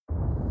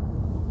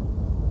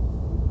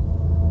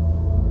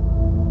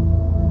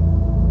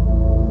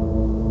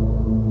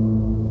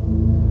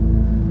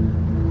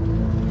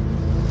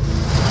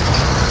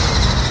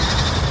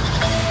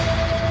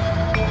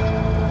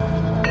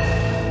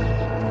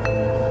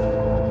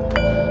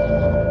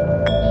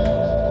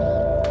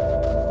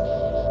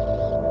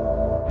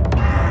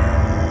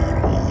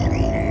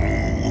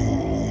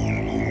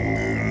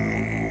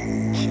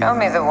Show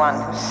me the one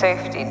whose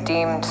safety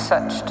deemed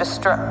such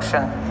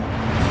destruction.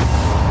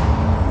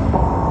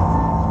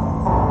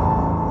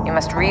 You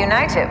must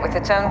reunite it with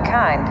its own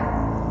kind.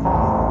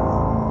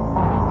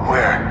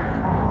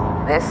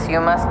 Where? This you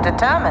must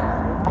determine.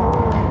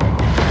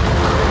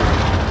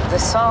 The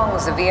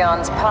songs of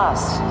eons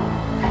past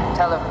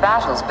tell of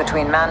battles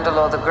between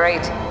Mandalore the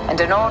Great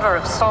and an order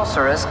of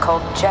sorcerers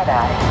called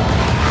Jedi.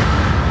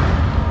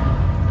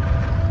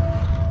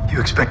 You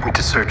expect me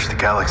to search the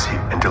galaxy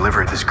and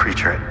deliver this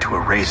creature to a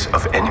race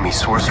of enemy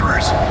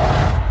sorcerers?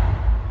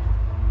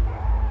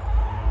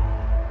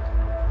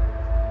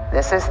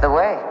 This is the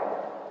way.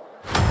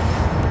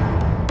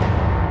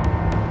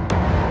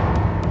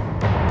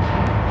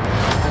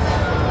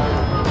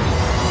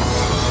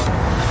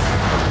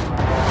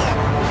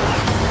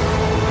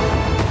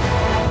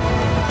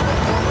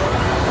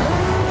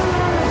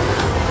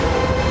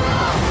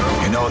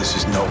 You know this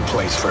is no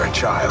place for a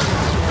child.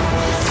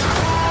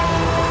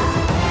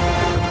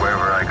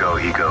 Wherever I go,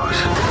 he goes.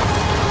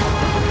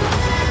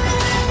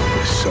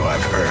 So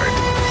I've heard.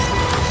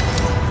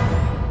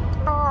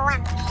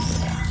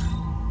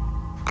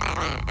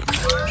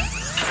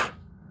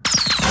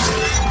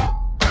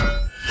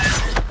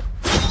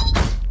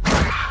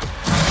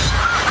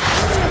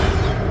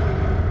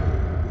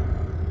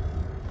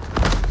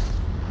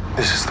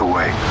 This is the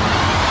way.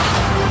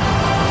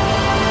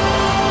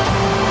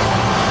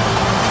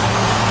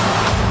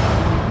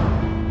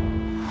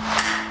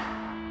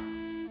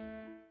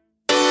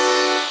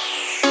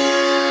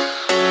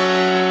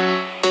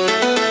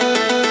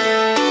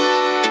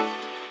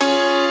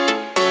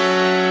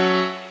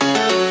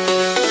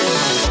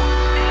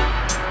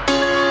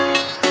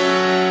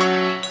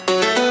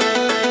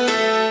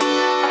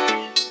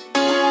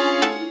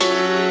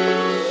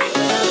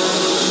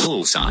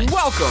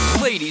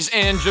 Welcome, ladies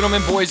and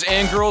gentlemen, boys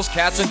and girls,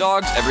 cats and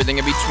dogs, everything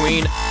in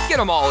between. Get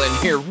them all in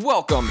here.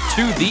 Welcome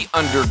to the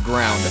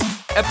Underground,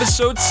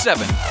 episode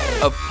 7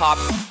 of Pop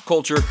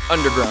Culture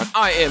Underground.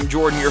 I am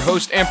Jordan, your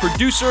host and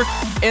producer,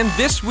 and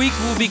this week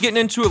we'll be getting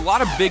into a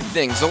lot of big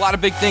things.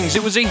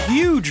 It was a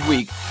huge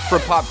week for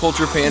pop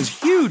culture fans,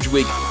 huge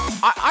week.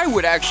 I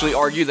would actually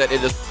argue that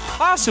it is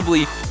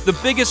possibly the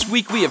biggest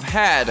week we have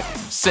had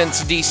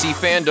since DC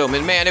fandom,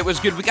 and man, it was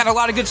good. We got a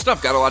lot of good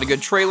stuff, got a lot of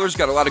good trailers,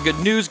 got a lot of good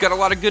news, got a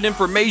lot of good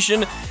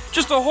information,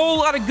 just a whole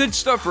lot of good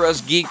stuff for us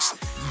geeks.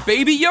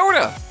 Baby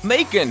Yoda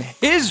making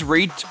his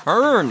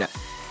return.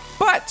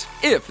 But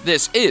if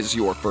this is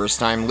your first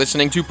time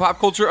listening to Pop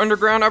Culture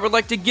Underground, I would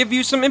like to give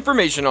you some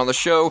information on the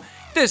show.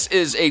 This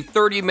is a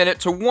 30-minute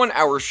to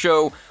 1-hour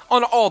show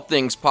on all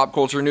things pop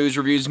culture news,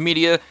 reviews,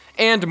 media,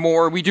 and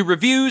more. We do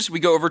reviews, we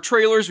go over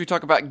trailers, we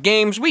talk about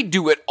games, we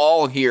do it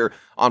all here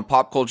on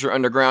Pop Culture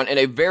Underground in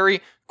a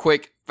very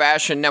quick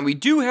fashion. Now, we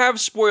do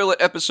have spoiler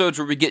episodes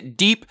where we get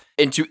deep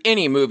into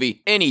any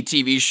movie, any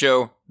TV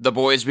show, The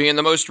Boys being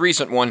the most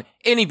recent one,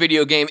 any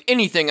video game,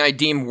 anything I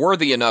deem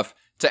worthy enough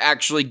to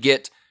actually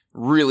get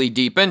really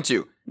deep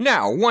into.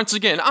 Now, once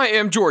again, I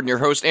am Jordan, your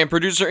host and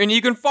producer, and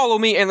you can follow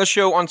me and the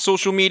show on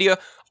social media,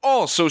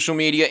 all social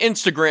media,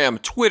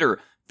 Instagram, Twitter,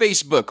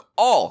 Facebook,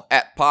 all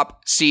at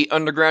Pop C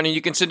Underground, and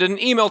you can send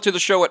an email to the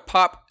show at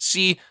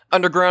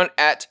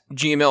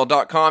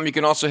popcunderground@gmail.com. You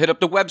can also hit up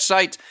the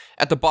website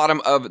at the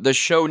bottom of the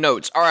show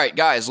notes. All right,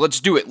 guys, let's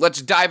do it.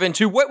 Let's dive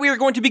into what we are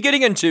going to be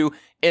getting into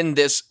in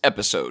this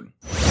episode.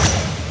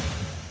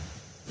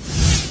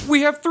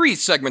 We have 3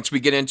 segments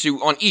we get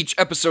into on each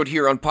episode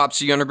here on Pop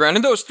C Underground,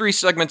 and those 3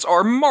 segments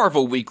are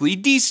Marvel Weekly,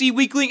 DC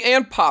Weekly,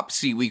 and Pop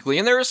C Weekly.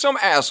 And there is some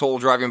asshole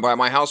driving by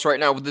my house right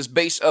now with his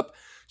bass up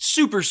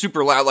super,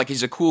 super loud like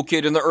he's a cool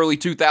kid in the early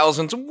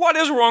 2000s. What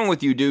is wrong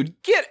with you, dude?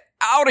 Get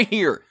out of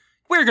here.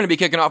 We're going to be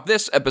kicking off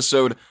this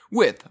episode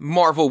with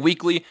Marvel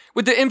Weekly,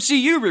 with the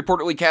MCU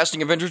reportedly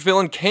casting Avengers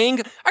villain Kang.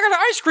 I got an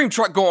ice cream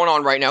truck going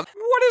on right now.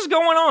 What is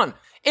going on?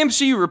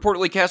 MCU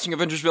reportedly casting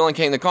Avengers villain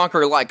Kang the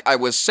Conqueror, like I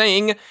was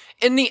saying,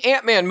 in the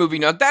Ant-Man movie.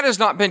 Now, that has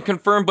not been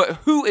confirmed, but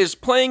who is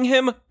playing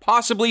him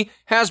possibly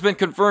has been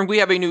confirmed. We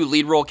have a new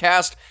lead role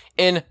cast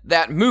in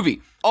that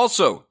movie.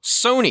 Also,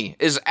 Sony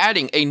is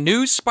adding a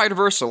new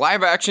Spider-Verse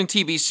live-action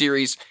TV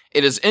series.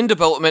 It is in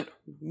development.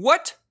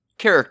 What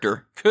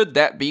character could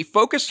that be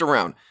focused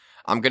around?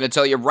 I'm going to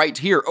tell you right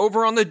here.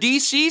 Over on the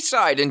DC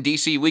side, in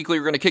DC Weekly,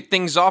 we're going to kick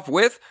things off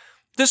with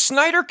the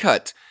Snyder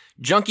Cut.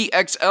 Junkie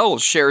XL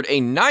shared a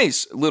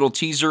nice little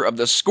teaser of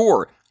the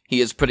score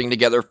he is putting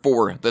together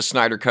for the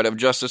Snyder Cut of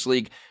Justice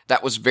League.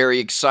 That was very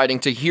exciting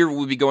to hear.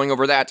 We'll be going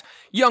over that.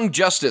 Young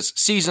Justice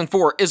Season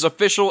 4 is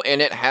official,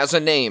 and it has a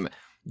name.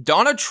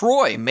 Donna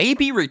Troy may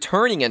be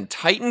returning in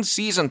Titan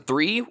Season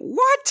 3?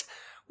 What?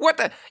 What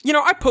the? You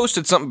know, I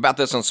posted something about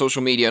this on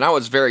social media, and I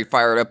was very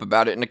fired up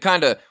about it, and it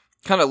kind of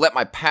let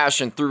my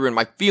passion through and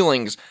my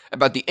feelings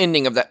about the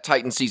ending of that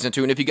Titan Season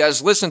 2. And if you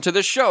guys listen to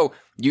this show,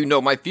 you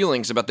know my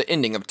feelings about the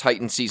ending of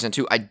Titan Season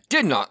 2. I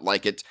did not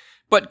like it,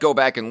 but go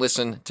back and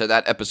listen to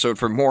that episode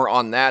for more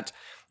on that.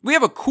 We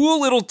have a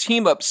cool little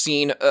team-up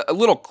scene, a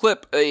little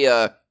clip,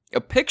 a A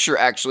picture,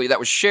 actually, that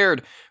was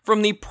shared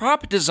from the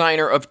prop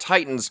designer of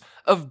Titans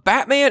of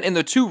Batman and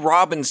the two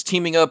Robins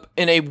teaming up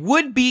in a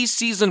would-be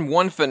Season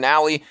 1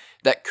 finale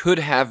that could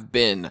have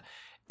been.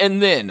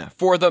 And then,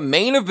 for the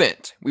main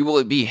event, we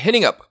will be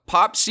hitting up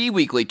Pop C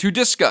Weekly to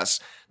discuss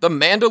the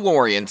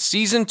Mandalorian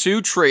Season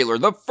 2 trailer,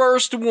 the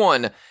first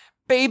one.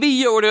 Baby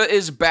Yoda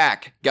is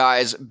back,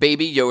 guys.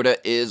 Baby Yoda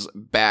is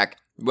back.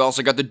 We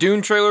also got the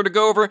Dune trailer to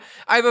go over.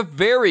 I have a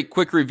very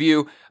quick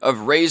review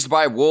of Raised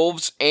by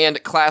Wolves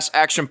and Class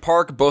Action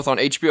Park, both on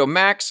HBO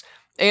Max.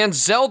 And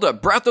Zelda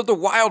Breath of the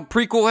Wild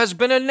prequel has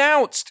been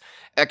announced.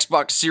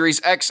 Xbox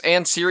Series X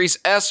and Series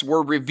S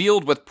were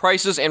revealed with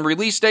prices and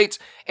release dates.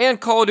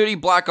 And Call of Duty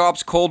Black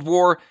Ops Cold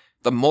War,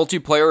 the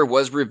multiplayer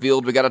was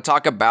revealed. We gotta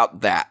talk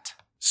about that.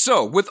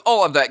 So, with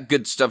all of that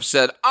good stuff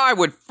said, I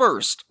would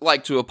first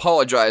like to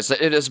apologize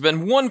that it has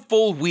been one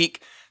full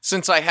week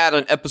since I had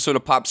an episode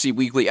of Pop C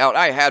Weekly out.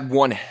 I had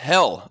one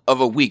hell of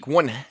a week.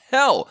 We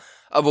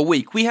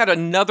had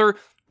another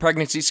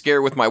pregnancy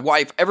scare with my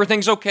wife.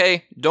 Everything's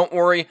okay. Don't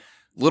worry.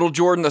 Little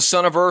Jordan, the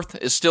son of Earth,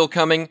 is still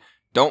coming.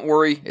 Don't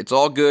worry. It's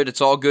all good.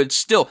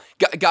 Still,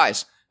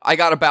 guys, I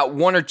got about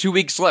 1 or 2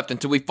 weeks left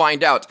until we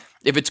find out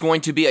if it's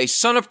going to be a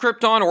son of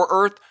Krypton or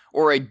Earth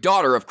or a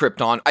daughter of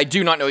Krypton. I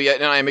do not know yet,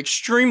 and I am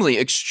extremely,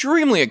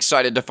 extremely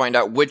excited to find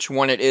out which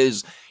one it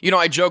is. You know,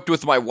 I joked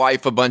with my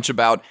wife a bunch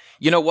about,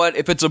 you know what,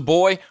 if it's a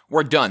boy,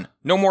 we're done.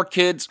 No more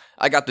kids.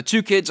 I got the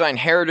 2 kids I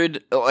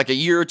inherited like a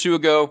year or 2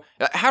 ago.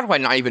 How do I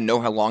not even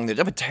know how long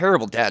I'm a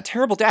terrible dad.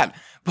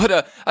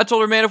 But I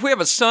told her, man, if we have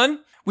a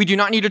son, we do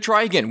not need to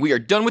try again. We are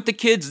done with the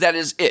kids. That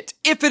is it.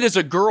 If it is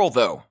a girl,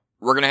 though,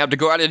 we're going to have to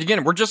go at it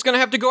again. We're just going to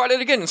have to go at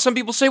it again. And some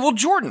people say, well,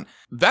 Jordan,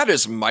 that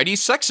is mighty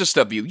sexist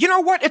of you. You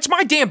know what? It's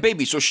my damn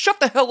baby. So shut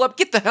the hell up,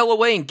 get the hell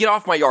away, and get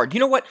off my yard. You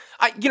know what?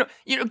 You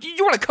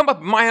want to come up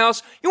in my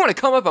house? You want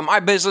to come up in my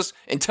business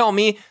and tell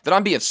me that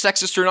I'm being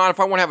sexist or not if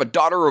I want to have a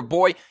daughter or a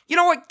boy? You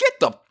know what? Get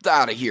the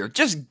out of here.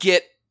 Just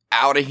get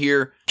out of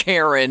here,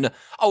 Karen.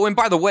 Oh, and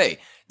by the way,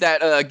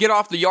 that get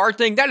off the yard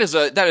thing, that is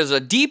a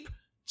deep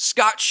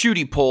Scott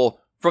Shooty pull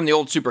from the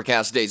old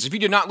Supercast days. If you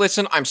did not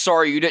listen, I'm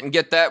sorry you didn't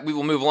get that. We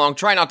will move along.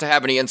 Try not to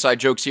have any inside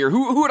jokes here.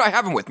 Who would I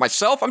have him with?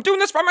 Myself? I'm doing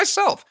this by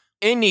myself.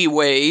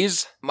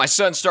 Anyways, my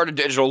son started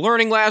digital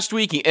learning last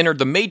week. He entered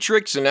the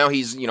Matrix, and now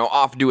he's,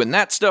 off doing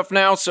that stuff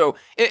now. So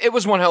it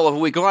was one hell of a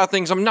week. A lot of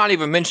things I'm not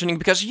even mentioning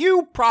because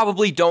you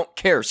probably don't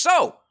care.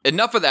 So,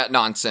 enough of that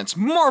nonsense.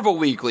 Marvel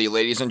Weekly,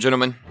 ladies and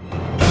gentlemen.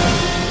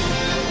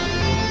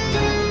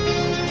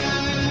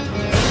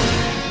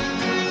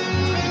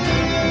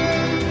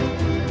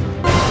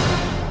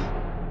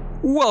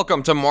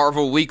 Welcome to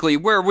Marvel Weekly,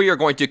 where we are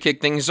going to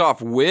kick things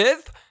off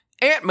with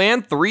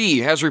Ant-Man 3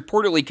 has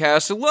reportedly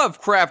cast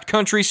Lovecraft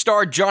Country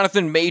star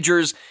Jonathan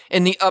Majors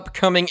in the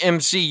upcoming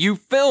MCU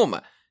film.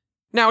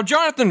 Now,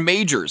 Jonathan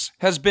Majors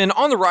has been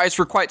on the rise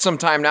for quite some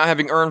time now,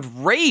 having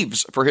earned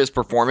raves for his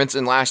performance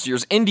in last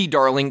year's indie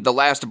darling, The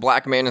Last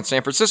Black Man in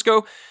San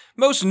Francisco.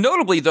 Most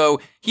notably,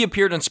 though, he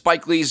appeared in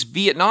Spike Lee's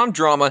Vietnam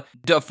drama,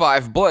 Da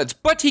 5 Bloods,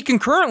 but he can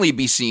currently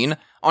be seen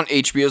on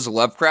HBO's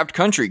Lovecraft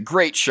Country.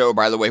 Great show,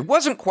 by the way.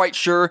 Wasn't quite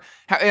sure,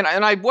 and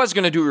I was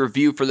going to do a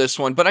review for this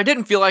one, but I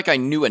didn't feel like I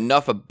knew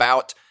enough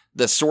about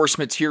the source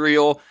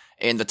material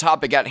and the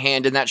topic at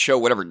hand in that show,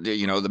 whatever,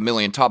 the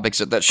million topics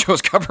that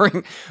show's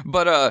covering.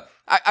 But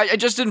I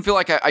just didn't feel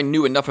like I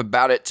knew enough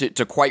about it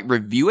to quite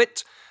review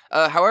it.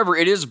 However,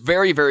 it is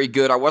very, very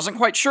good. I wasn't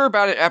quite sure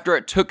about it after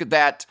it took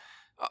that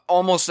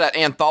almost that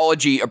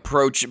anthology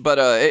approach, but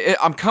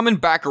I'm coming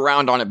back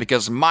around on it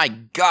because my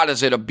God,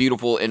 is it a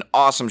beautiful and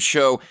awesome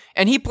show.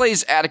 And he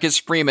plays Atticus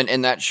Freeman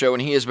in that show,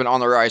 and he has been on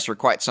the rise for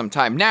quite some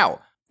time. Now,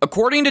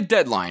 according to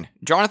Deadline,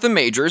 Jonathan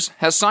Majors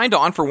has signed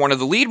on for one of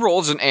the lead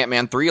roles in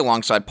Ant-Man 3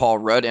 alongside Paul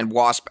Rudd and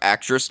Wasp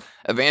actress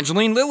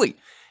Evangeline Lilly.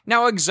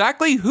 Now,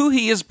 exactly who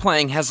he is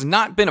playing has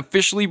not been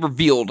officially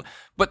revealed,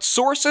 but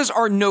sources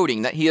are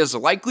noting that he is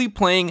likely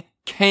playing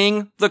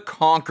Kang the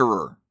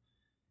Conqueror.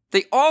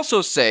 They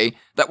also say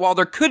that while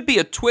there could be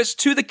a twist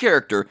to the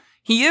character,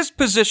 he is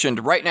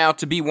positioned right now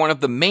to be one of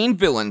the main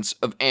villains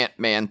of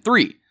Ant-Man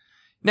 3.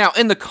 Now,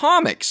 in the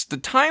comics, the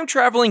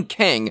time-traveling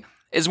Kang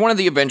is one of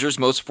the Avengers'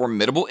 most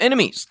formidable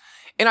enemies.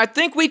 And I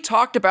think we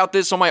talked about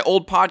this on my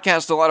old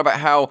podcast a lot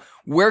about how,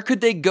 where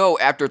could they go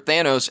after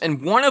Thanos?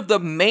 And one of the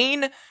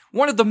main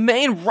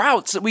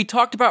routes that we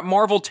talked about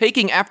Marvel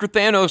taking after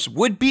Thanos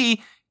would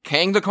be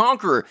Kang the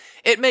Conqueror.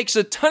 It makes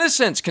a ton of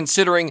sense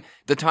considering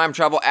the time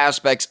travel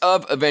aspects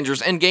of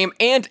Avengers Endgame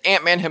and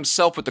Ant-Man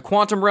himself with the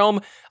Quantum Realm.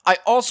 I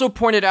also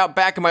pointed out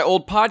back in my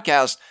old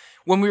podcast,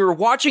 when we were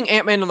watching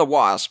Ant-Man and the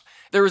Wasp,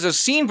 there was a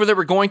scene where they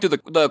were going through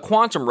the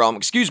Quantum Realm,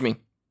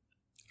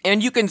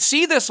 and you can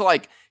see this,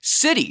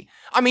 city.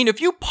 I mean,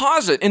 if you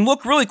pause it and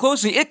look really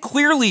closely, it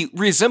clearly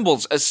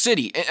resembles a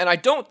city, and I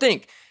don't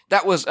think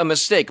that was a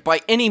mistake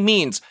by any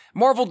means.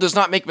 Marvel does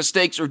not make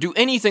mistakes or do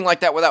anything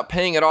like that without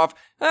paying it off.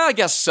 I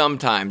guess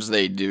sometimes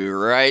they do,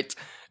 right?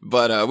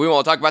 But we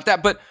won't talk about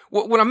that. But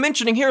what I'm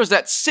mentioning here is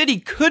that city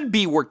could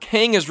be where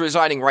Kang is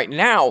residing right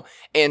now,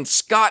 and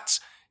Scott's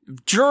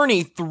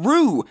journey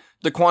through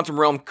the quantum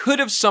realm could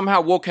have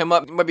somehow woke him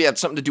up. Maybe it had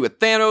something to do with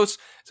Thanos.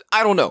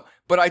 I don't know.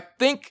 But I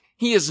think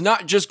he is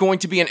not just going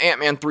to be an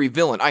Ant-Man 3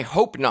 villain. I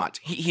hope not.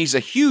 He's a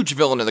huge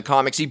villain in the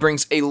comics. He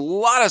brings a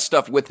lot of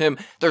stuff with him.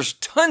 There's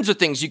tons of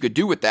things you could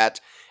do with that.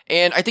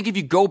 And I think if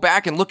you go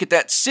back and look at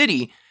that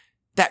city,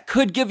 that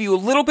could give you a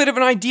little bit of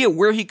an idea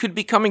where he could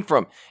be coming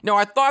from. Now,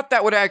 I thought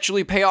that would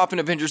actually pay off in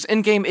Avengers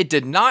Endgame. It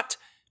did not.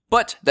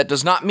 But that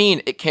does not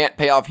mean it can't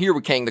pay off here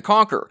with Kang the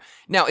Conqueror.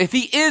 Now, if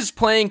he is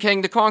playing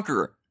Kang the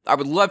Conqueror, I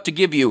would love to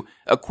give you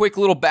a quick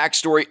little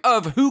backstory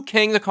of who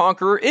Kang the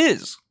Conqueror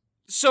is.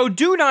 So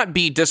do not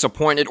be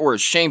disappointed or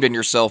ashamed in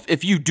yourself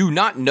if you do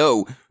not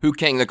know who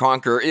Kang the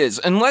Conqueror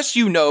is. Unless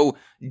you know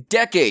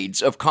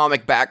decades of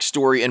comic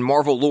backstory and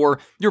Marvel lore,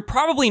 you're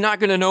probably not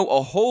going to know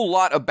a whole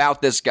lot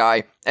about this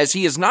guy, as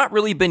he has not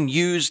really been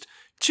used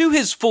to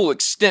his full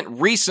extent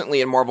recently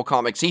in Marvel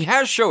Comics. He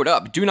has showed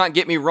up, do not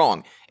get me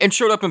wrong, and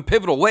showed up in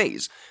pivotal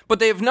ways, but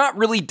they have not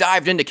really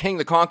dived into Kang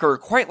the Conqueror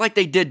quite like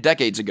they did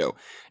decades ago.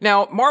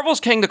 Now, Marvel's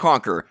Kang the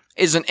Conqueror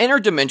is an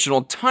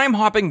interdimensional,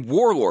 time-hopping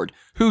warlord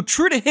who,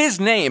 true to his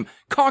name,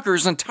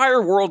 conquers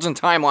entire worlds and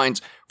timelines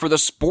for the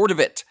sport of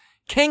it.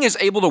 Kang is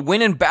able to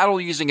win in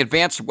battle using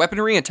advanced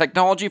weaponry and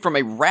technology from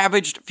a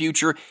ravaged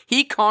future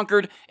he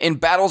conquered in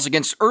battles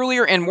against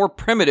earlier and more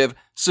primitive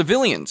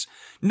civilians.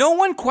 No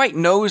one quite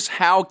knows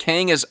how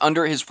Kang is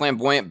under his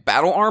flamboyant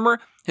battle armor,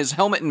 his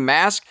helmet and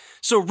mask,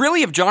 so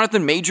really if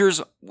Jonathan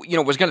Majors,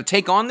 was going to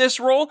take on this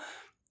role,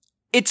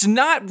 it's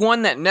not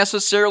one that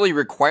necessarily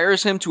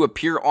requires him to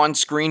appear on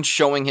screen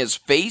showing his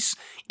face,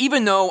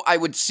 even though I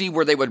would see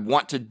where they would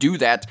want to do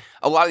that.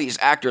 A lot of these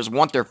actors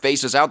want their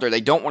faces out there.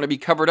 They don't want to be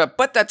covered up,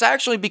 but that's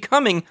actually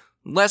becoming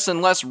less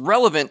and less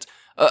relevant.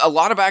 A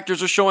lot of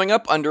actors are showing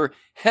up under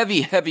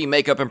heavy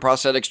makeup and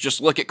prosthetics.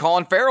 Just look at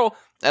Colin Farrell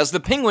as the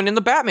Penguin in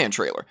the Batman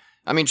trailer.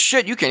 I mean,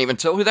 shit, you can't even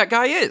tell who that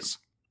guy is.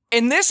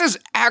 And this is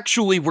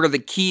actually where the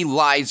key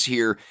lies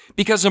here,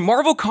 because in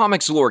Marvel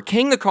Comics lore,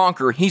 Kang the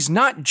Conqueror, he's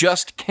not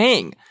just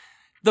Kang.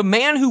 The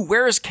man who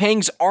wears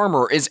Kang's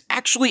armor is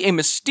actually a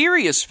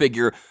mysterious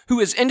figure who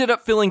has ended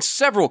up filling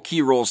several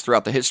key roles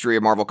throughout the history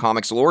of Marvel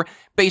Comics lore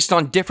based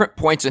on different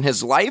points in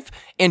his life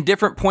and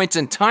different points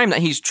in time that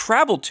he's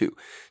traveled to.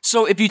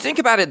 So if you think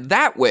about it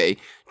that way,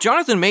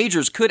 Jonathan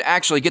Majors could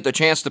actually get the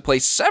chance to play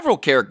several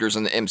characters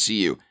in the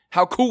MCU.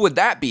 How cool would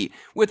that be,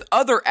 with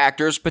other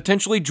actors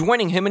potentially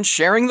joining him and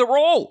sharing the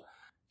role?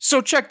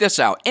 So check this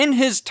out. In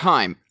his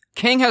time,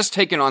 Kang has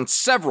taken on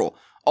several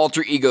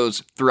alter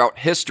egos throughout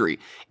history.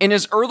 In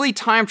his early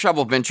time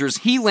travel ventures,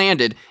 he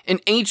landed in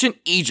ancient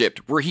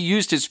Egypt, where he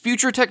used his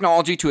future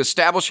technology to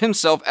establish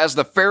himself as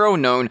the pharaoh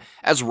known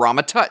as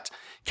Rama-Tut.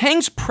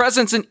 Kang's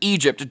presence in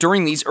Egypt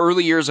during these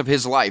early years of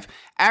his life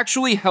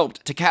actually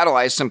helped to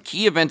catalyze some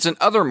key events in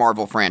other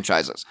Marvel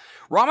franchises.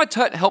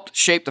 Rama-Tut helped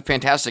shape the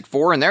Fantastic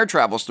Four in their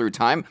travels through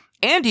time,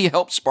 and he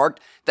helped spark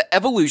the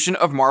evolution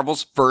of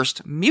Marvel's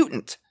first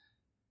mutant.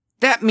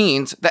 That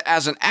means that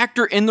as an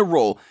actor in the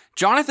role,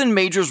 Jonathan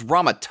Majors'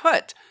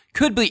 Rama-Tut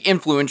could be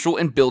influential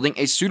in building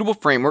a suitable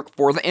framework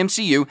for the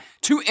MCU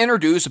to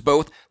introduce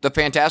both the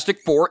Fantastic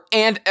Four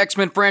and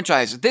X-Men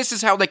franchise. This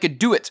is how they could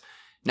do it.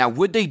 Now,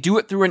 would they do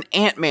it through an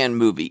Ant-Man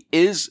movie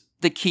is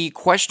the key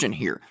question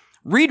here.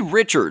 Reed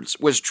Richards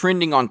was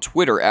trending on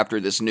Twitter after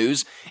this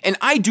news, and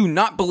I do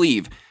not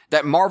believe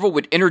that Marvel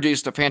would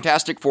introduce the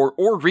Fantastic Four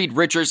or Reed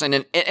Richards in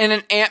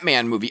an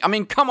Ant-Man movie. I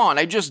mean, come on,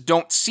 I just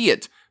don't see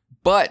it.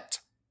 But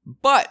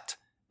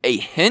a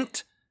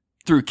hint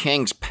through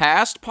Kang's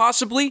past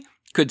possibly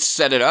could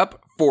set it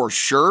up for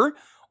sure,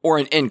 or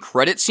an end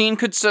credit scene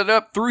could set it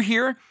up through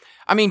here.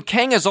 I mean,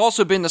 Kang has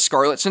also been the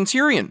Scarlet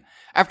Centurion.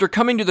 After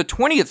coming to the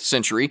 20th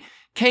century,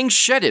 Kang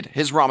shedded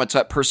his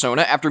Rama-Tut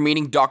persona after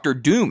meeting Dr.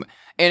 Doom,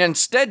 and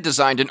instead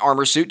designed an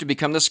armor suit to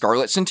become the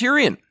Scarlet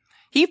Centurion.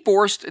 He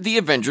forced the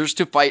Avengers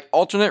to fight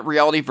alternate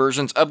reality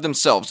versions of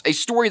themselves, a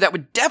story that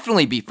would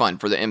definitely be fun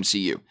for the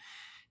MCU.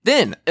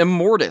 Then,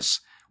 Immortus.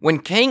 When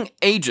Kang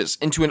ages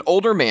into an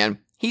older man,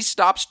 he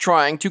stops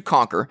trying to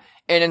conquer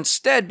and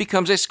instead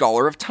becomes a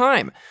scholar of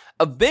time.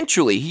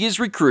 Eventually, he is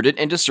recruited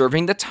into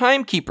serving the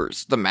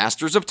Timekeepers, the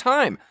Masters of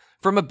Time,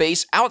 from a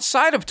base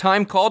outside of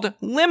time called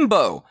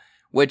Limbo,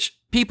 which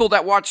people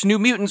that watch New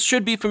Mutants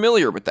should be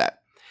familiar with that.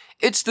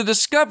 It's the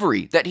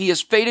discovery that he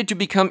is fated to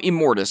become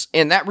Immortus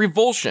and that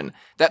revulsion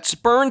that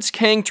spurns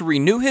Kang to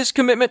renew his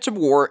commitment to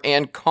war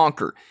and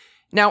conquer.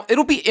 Now,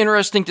 it'll be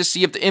interesting to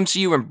see if the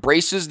MCU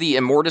embraces the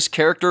Immortus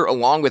character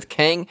along with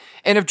Kang,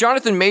 and if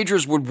Jonathan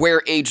Majors would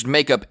wear aged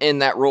makeup in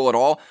that role at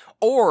all,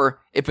 or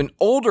if an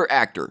older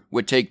actor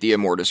would take the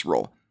Immortus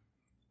role.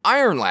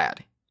 Iron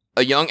Lad,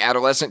 a young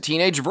adolescent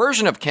teenage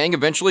version of Kang,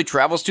 eventually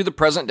travels to the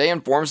present day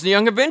and forms the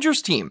Young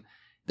Avengers team.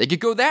 They could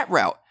go that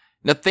route.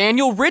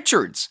 Nathaniel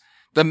Richards,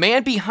 the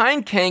man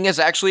behind Kang, is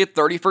actually a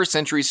 31st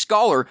century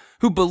scholar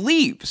who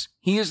believes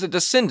he is the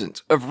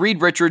descendant of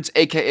Reed Richards,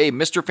 aka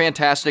Mr.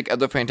 Fantastic of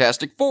the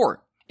Fantastic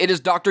Four. It is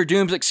Dr.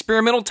 Doom's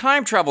experimental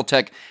time travel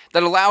tech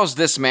that allows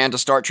this man to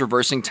start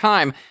traversing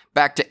time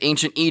back to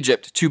ancient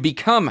Egypt to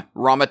become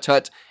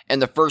Rama-Tut in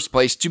the first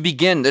place, to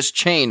begin this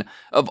chain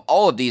of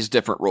all of these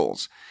different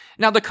roles.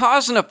 Now, the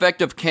cause and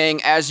effect of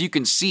Kang, as you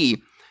can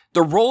see,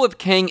 the role of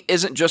Kang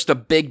isn't just a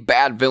big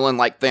bad villain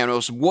like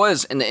Thanos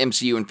was in the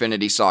MCU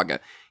Infinity Saga.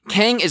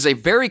 Kang is a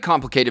very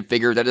complicated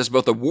figure that is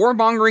both a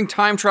warmongering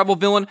time travel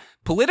villain,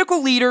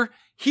 political leader,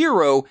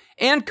 hero,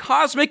 and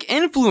cosmic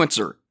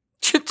influencer.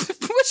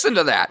 Listen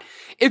to that.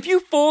 If you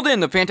fold in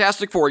the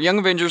Fantastic Four, Young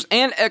Avengers,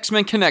 and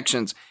X-Men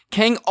connections,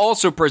 Kang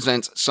also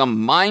presents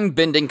some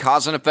mind-bending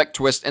cause and effect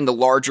twist in the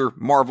larger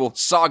Marvel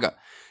saga.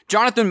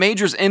 Jonathan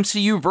Majors'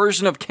 MCU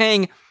version of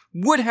Kang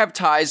would have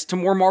ties to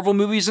more Marvel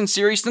movies and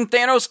series than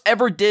Thanos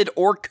ever did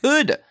or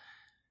could.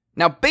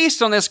 Now,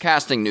 based on this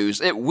casting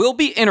news, it will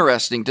be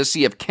interesting to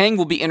see if Kang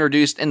will be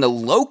introduced in the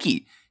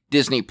Loki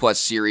Disney Plus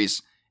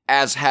series,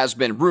 as has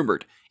been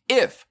rumored,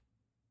 if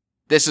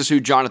this is who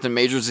Jonathan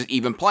Majors is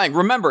even playing.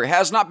 Remember, it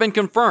has not been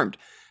confirmed.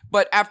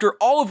 But after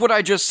all of what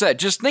I just said,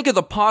 just think of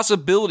the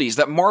possibilities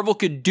that Marvel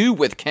could do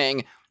with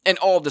Kang and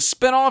all of the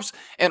spin-offs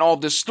and all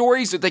of the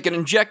stories that they can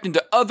inject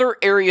into other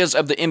areas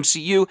of the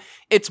MCU.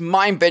 It's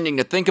mind-bending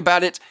to think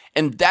about it,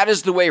 and that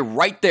is the way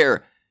right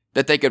there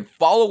that they could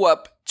follow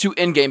up to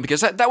Endgame,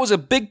 because that was a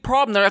big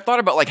problem that I thought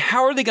about. Like,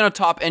 how are they going to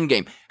top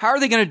Endgame? How are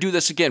they going to do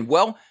this again?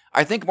 Well,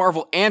 I think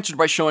Marvel answered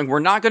by showing we're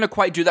not going to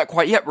quite do that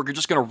quite yet. We're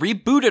just going to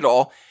reboot it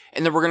all,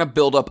 and then we're going to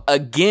build up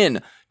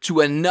again to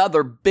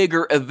another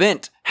bigger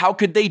event. How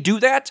could they do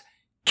that?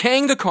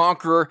 Kang the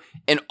Conqueror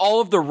and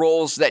all of the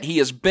roles that he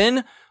has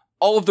been,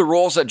 all of the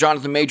roles that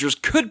Jonathan Majors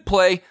could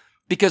play,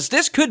 because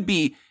this could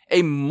be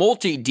a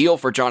multi-deal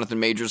for Jonathan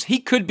Majors. He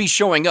could be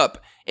showing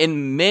up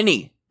in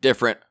many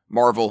different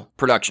Marvel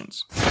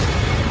productions.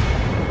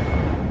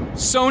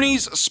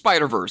 Sony's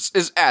Spider-Verse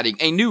is adding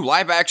a new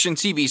live-action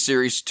TV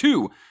series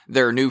to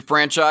their new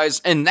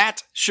franchise, and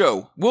that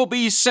show will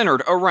be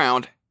centered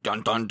around,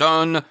 dun dun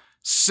dun,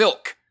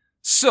 Silk.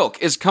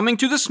 Silk is coming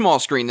to the small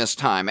screen this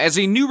time, as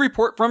a new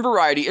report from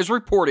Variety is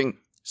reporting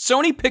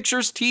Sony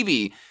Pictures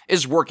TV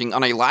is working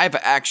on a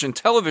live-action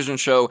television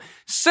show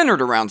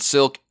centered around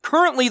Silk.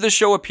 Currently, the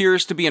show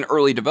appears to be in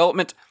early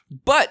development,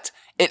 but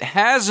it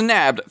has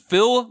nabbed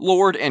Phil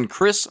Lord and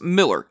Chris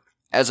Miller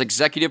as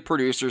executive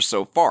producers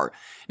so far.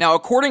 Now,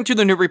 according to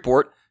the new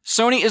report,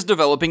 Sony is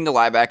developing the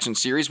live-action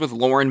series with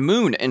Lauren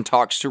Moon in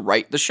talks to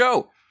write the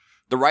show.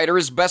 The writer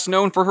is best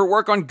known for her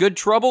work on Good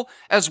Trouble,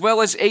 as well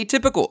as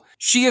Atypical.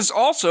 She is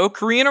also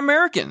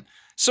Korean-American,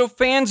 so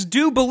fans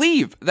do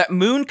believe that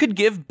Moon could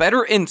give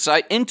better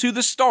insight into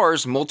the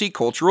star's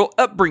multicultural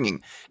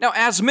upbringing. Now,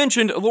 as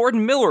mentioned, Lord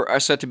and Miller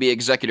are set to be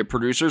executive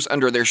producers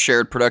under their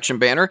shared production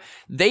banner.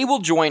 They will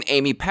join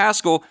Amy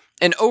Pascal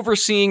in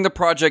overseeing the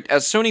project,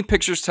 as Sony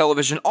Pictures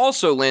Television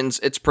also lends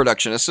its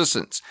production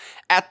assistance.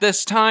 At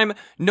this time,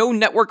 no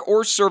network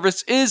or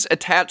service is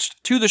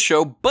attached to the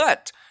show,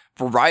 but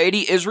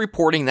Variety is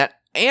reporting that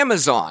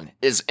Amazon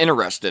is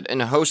interested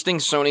in hosting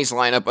Sony's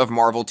lineup of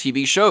Marvel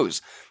TV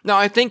shows. Now,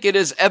 I think it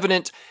is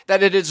evident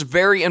that it is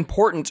very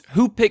important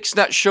who picks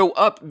that show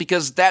up,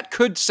 because that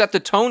could set the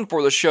tone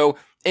for the show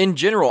in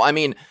general. I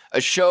mean, a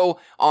show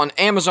on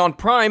Amazon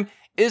Prime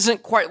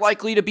isn't quite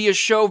likely to be a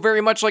show very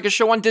much like a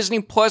show on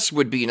Disney Plus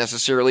would be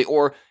necessarily,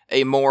 or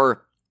a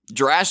more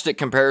drastic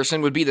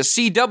comparison would be the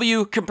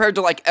CW compared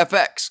to like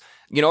FX.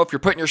 You know, if you're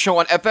putting your show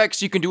on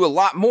FX, you can do a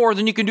lot more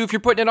than you can do if you're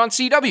putting it on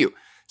CW.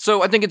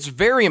 So I think it's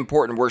very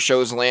important where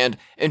shows land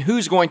and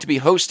who's going to be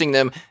hosting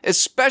them,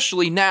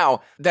 especially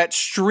now that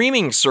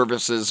streaming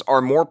services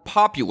are more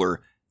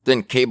popular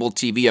than cable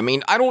TV. I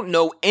mean, I don't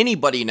know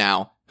anybody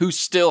now who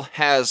still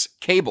has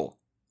cable.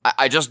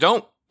 I just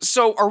don't.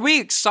 So are we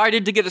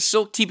excited to get a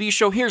Silk TV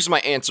show? Here's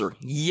my answer.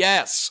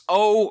 Yes.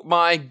 Oh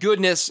my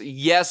goodness.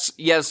 Yes,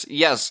 yes,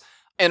 yes.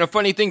 And a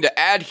funny thing to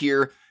add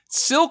here,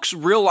 Silk's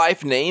real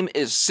life name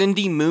is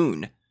Cindy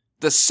Moon.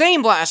 The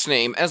same last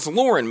name as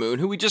Lauren Moon,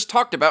 who we just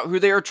talked about, who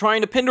they are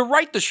trying to pin to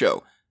write the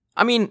show.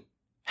 I mean,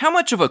 how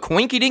much of a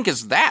coinky-dink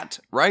is that,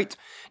 right?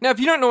 Now, if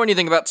you don't know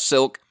anything about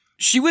Silk,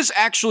 she was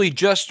actually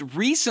just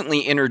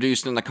recently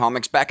introduced in the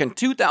comics back in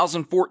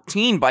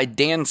 2014 by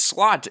Dan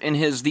Slott in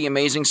his The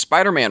Amazing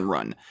Spider-Man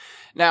run.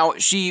 Now,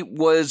 she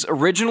was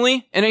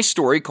originally in a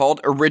story called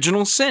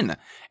Original Sin,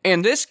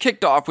 and this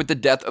kicked off with the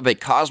death of a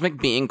cosmic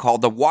being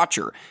called the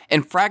Watcher,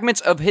 and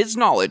fragments of his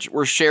knowledge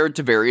were shared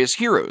to various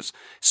heroes.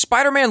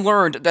 Spider-Man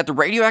learned that the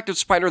radioactive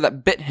spider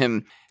that bit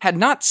him had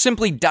not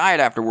simply died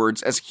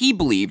afterwards, as he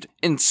believed.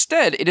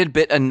 Instead, it had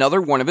bit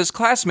another one of his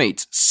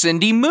classmates,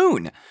 Cindy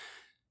Moon.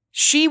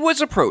 She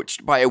was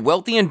approached by a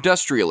wealthy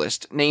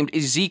industrialist named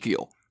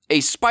Ezekiel,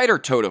 a spider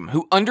totem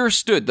who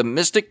understood the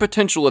mystic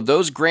potential of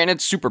those granted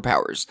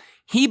superpowers.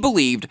 He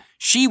believed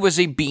she was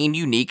a being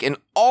unique in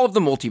all of the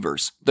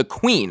multiverse, the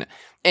Queen,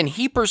 and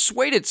he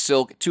persuaded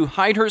Silk to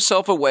hide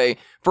herself away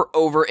for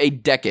over a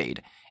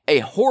decade. A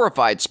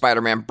horrified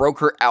Spider-Man broke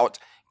her out,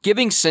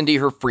 giving Cindy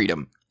her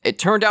freedom. It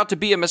turned out to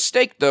be a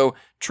mistake, though,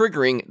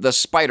 triggering the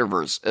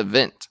Spider-Verse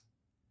event.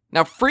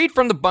 Now, freed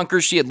from the bunker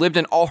she had lived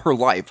in all her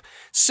life,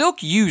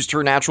 Silk used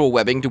her natural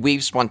webbing to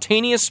weave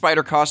spontaneous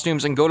spider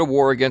costumes and go to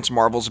war against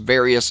Marvel's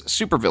various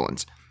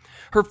supervillains.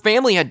 Her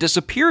family had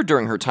disappeared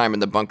during her time in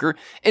the bunker,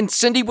 and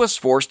Cindy was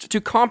forced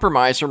to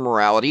compromise her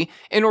morality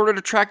in order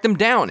to track them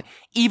down,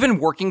 even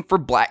working for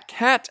Black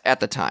Cat at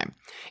the time.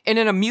 In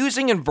an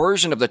amusing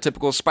inversion of the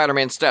typical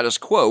Spider-Man status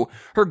quo,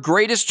 her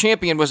greatest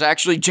champion was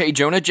actually J.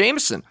 Jonah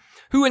Jameson,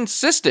 who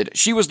insisted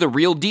she was the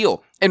real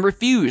deal and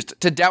refused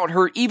to doubt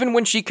her even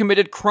when she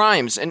committed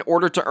crimes in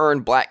order to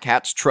earn Black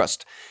Cat's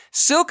trust.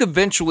 Silk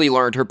eventually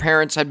learned her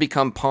parents had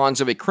become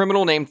pawns of a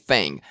criminal named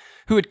Fang,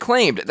 who had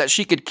claimed that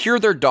she could cure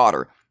their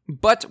daughter,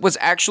 but was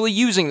actually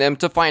using them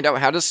to find out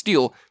how to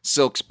steal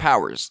Silk's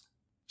powers.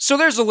 So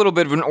there's a little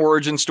bit of an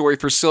origin story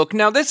for Silk.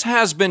 Now, this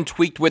has been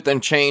tweaked with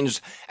and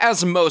changed,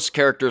 as most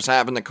characters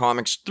have in the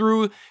comics,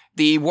 through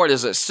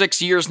the,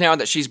 6 years now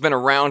that she's been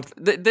around.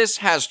 This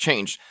has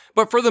changed.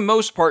 But for the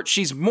most part,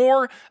 she's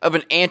more of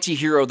an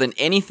anti-hero than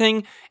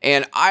anything,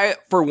 and I,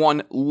 for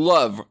one,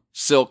 love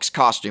Silk's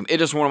costume.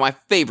 It is one of my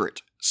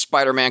favorite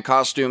Spider-Man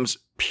costumes,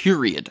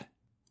 period.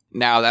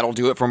 Now, that'll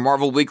do it for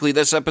Marvel Weekly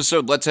this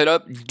episode. Let's head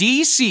up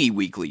DC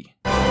Weekly.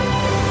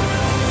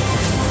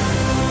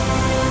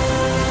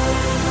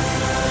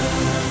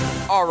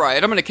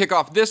 Alright, I'm going to kick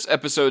off this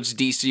episode's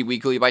DC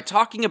Weekly by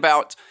talking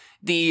about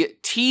the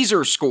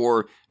teaser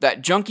score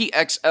that Junkie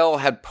XL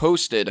had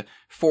posted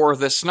for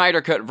the Snyder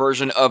Cut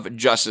version of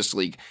Justice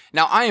League.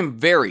 Now, I am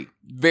very,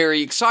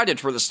 very excited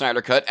for the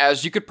Snyder Cut,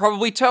 as you could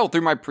probably tell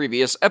through my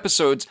previous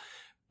episodes,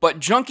 but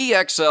Junkie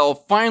XL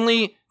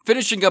finally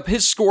finishing up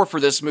his score for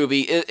this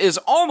movie is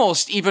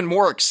almost even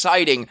more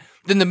exciting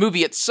than the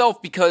movie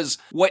itself, because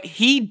what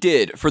he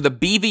did for the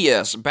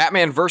BVS,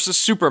 Batman vs.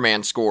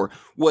 Superman score,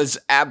 was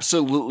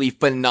absolutely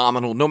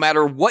phenomenal. No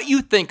matter what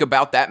you think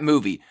about that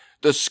movie,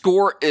 the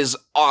score is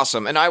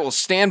awesome, and I will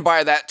stand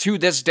by that to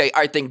this day.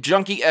 I think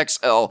Junkie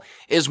XL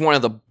is one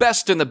of the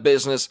best in the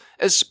business,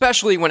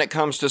 especially when it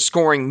comes to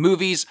scoring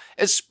movies,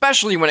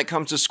 especially when it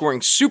comes to scoring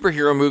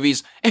superhero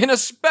movies, and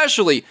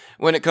especially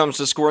when it comes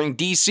to scoring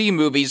DC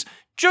movies,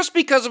 just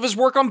because of his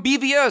work on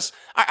BVS.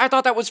 I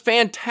thought that was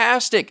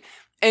fantastic.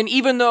 And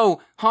even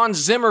though Hans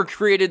Zimmer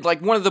created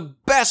like one of the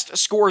best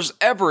scores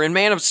ever in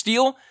Man of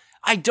Steel,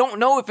 I don't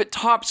know if it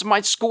tops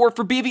my score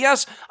for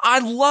BVS. I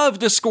love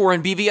the score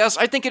in BVS.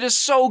 I think it is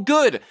so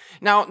good.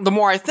 Now, the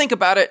more I think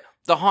about it,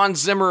 the Hans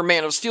Zimmer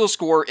Man of Steel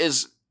score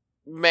is,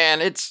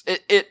 man,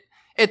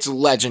 it's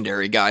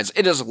legendary, guys.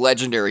 It is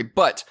legendary.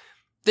 But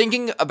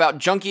thinking about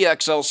Junkie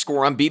XL's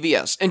score on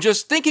BVS, and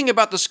just thinking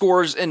about the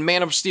scores in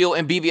Man of Steel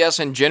and BVS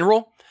in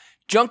general,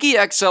 Junkie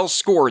XL's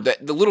score,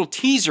 the little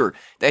teaser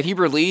that he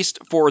released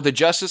for the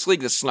Justice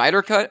League, the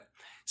Snyder Cut,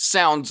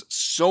 sounds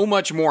so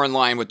much more in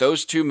line with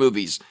those two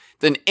movies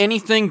than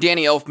anything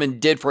Danny Elfman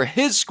did for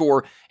his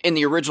score in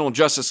the original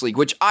Justice League,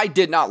 which I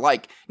did not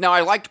like. Now,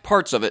 I liked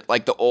parts of it,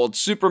 like the old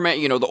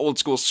Superman, the old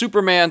school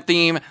Superman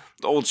theme,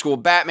 the old school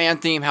Batman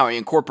theme, how he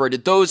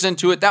incorporated those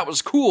into it. That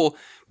was cool,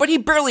 but he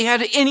barely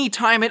had any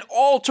time at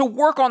all to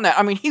work on that.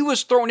 I mean, he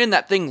was thrown in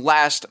that thing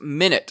last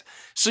minute,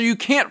 so you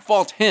can't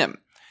fault him.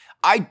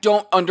 I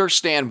don't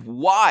understand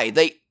why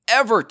they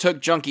ever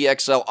took Junkie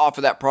XL off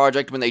of that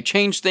project when they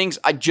changed things.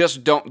 I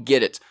just don't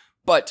get it.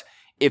 But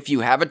if you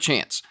have a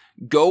chance,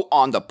 go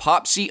on the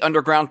Pop C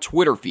Underground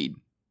Twitter feed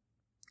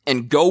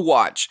and go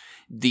watch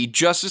the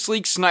Justice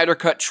League Snyder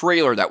Cut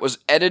trailer that was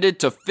edited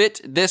to fit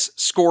this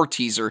score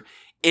teaser.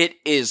 It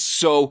is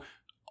so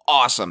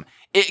awesome.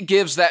 It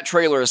gives that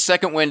trailer a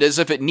second wind as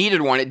if it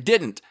needed one. It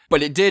didn't,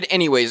 but it did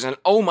anyways. And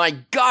oh my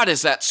god,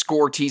 is that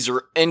score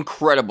teaser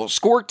incredible.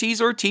 Score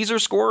teaser,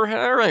 score,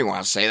 however you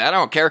want to say that, I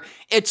don't care.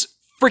 It's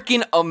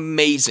freaking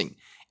amazing.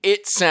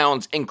 It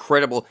sounds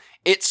incredible.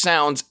 It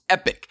sounds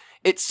epic.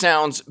 It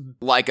sounds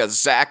like a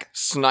Zack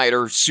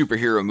Snyder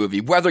superhero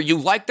movie. Whether you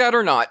like that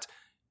or not,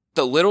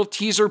 the little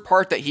teaser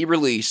part that he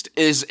released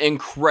is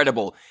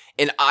incredible.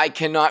 And I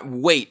cannot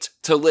wait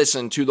to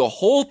listen to the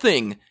whole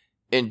thing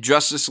in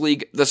Justice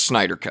League, the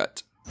Snyder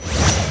Cut.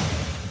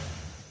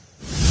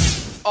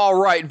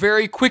 Alright,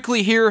 very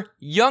quickly here,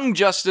 Young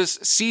Justice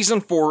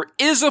Season 4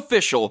 is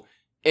official,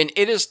 and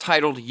it is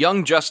titled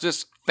Young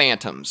Justice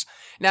Phantoms.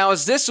 Now,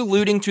 is this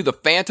alluding to the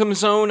Phantom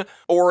Zone,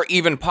 or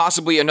even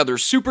possibly another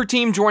super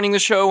team joining the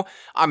show?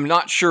 I'm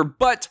not sure,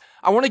 but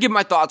I want to give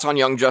my thoughts on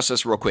Young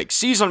Justice real quick.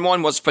 Season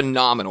 1 was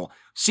phenomenal.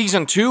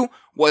 Season 2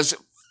 was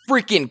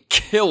freaking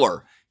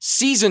killer.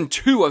 Season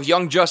 2 of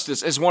Young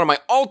Justice is one of my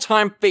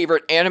all-time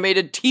favorite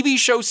animated TV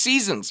show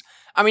seasons.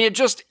 I mean, it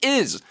just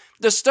is.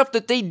 The stuff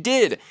that they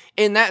did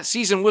in that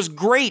season was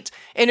great,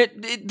 and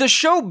the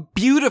show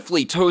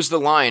beautifully toes the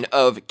line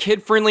of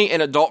kid-friendly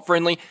and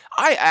adult-friendly.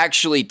 I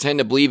actually tend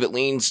to believe it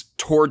leans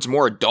towards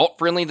more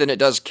adult-friendly than it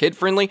does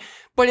kid-friendly,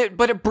 but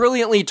it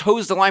brilliantly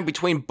toes the line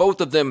between both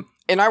of them,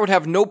 and I would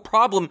have no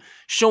problem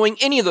showing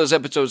any of those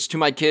episodes to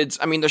my kids.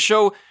 I mean, the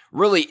show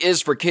really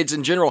is for kids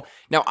in general.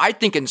 Now, I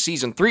think in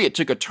Season 3 it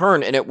took a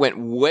turn, and it went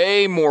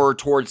way more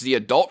towards the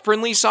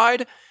adult-friendly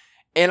side,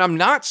 and I'm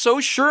not so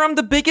sure I'm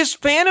the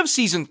biggest fan of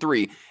Season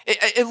 3.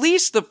 At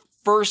least the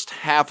first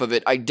half of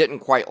it I didn't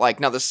quite like.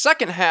 Now, the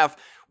second half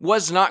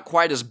was not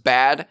quite as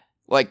bad.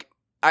 Like,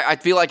 I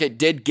feel like it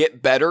did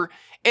get better.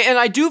 And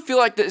I do feel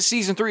like that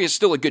season 3 is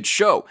still a good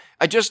show.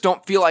 I just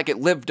don't feel like it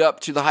lived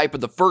up to the hype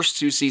of the first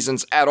 2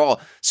 seasons at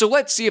all. So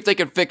let's see if they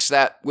can fix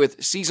that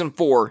with season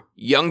 4,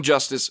 Young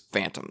Justice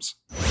Phantoms.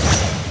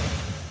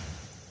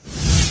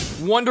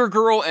 Wonder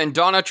Girl and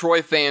Donna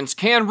Troy fans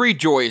can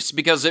rejoice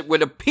because it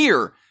would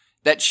appear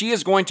that she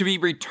is going to be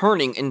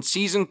returning in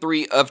season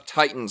 3 of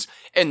Titans.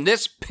 And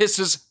this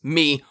pisses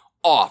me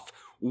off.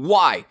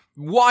 Why?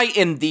 Why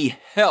in the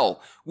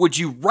hell would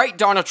you write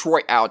Donna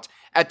Troy out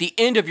at the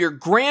end of your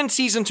grand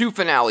season 2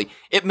 finale?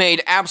 It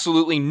made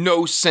absolutely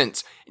no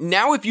sense.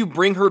 Now if you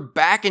bring her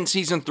back in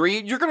season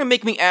 3, you're gonna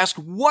make me ask,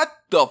 what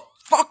the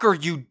fuck are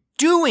you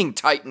doing,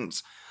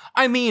 Titans?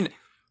 I mean,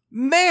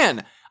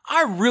 man,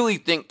 I really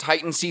think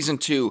Titans season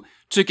 2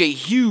 took a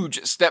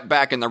huge step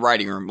back in the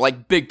writing room,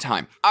 like big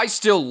time. I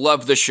still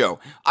love the show.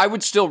 I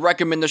would still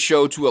recommend the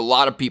show to a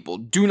lot of people.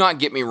 Do not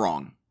get me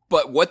wrong.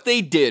 But what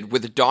they did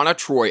with Donna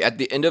Troy at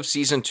the end of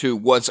season 2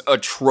 was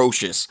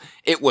atrocious.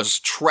 It was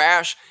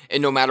trash,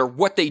 and no matter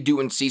what they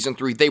do in season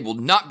 3, they will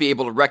not be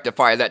able to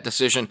rectify that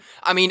decision.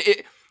 I mean,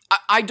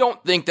 I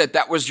don't think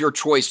that was your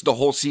choice the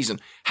whole season.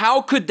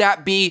 How could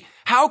that be?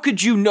 How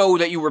could you know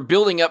that you were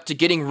building up to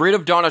getting rid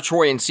of Donna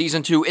Troy in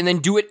season 2 and then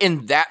do it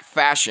in that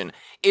fashion?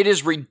 It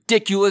is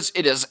ridiculous,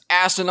 it is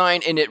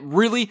asinine, and it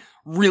really,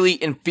 really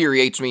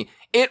infuriates me.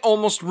 It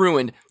almost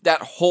ruined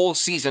that whole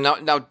season.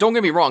 Now, don't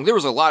get me wrong, there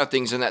was a lot of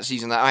things in that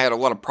season that I had a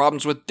lot of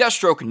problems with.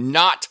 Deathstroke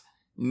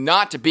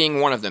not being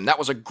one of them. That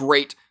was a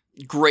great,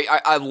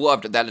 I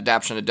loved that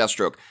adaptation of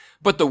Deathstroke.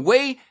 But the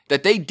way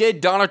that they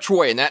did Donna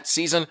Troy in that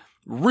season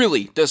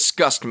really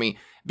disgusted me,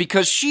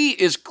 because she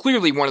is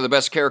clearly one of the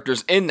best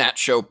characters in that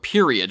show,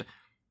 period.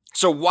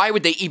 So why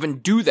would they even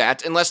do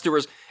that unless there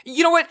was,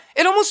 you know what,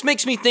 it almost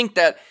makes me think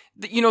that,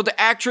 you know, the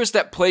actress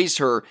that plays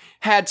her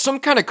had some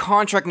kind of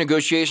contract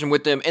negotiation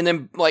with them and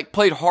then, like,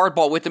 played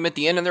hardball with them at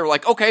the end, and they were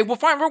like, okay, well,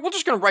 fine, we're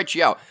just gonna write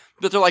you out.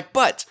 But they're like,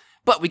 but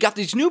we got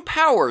these new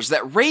powers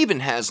that Raven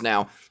has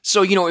now,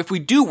 so, you know, if we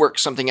do work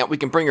something out, we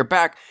can bring her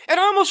back. And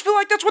I almost feel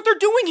like that's what they're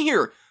doing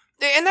here.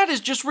 And that is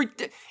just,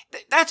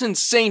 that's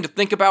insane to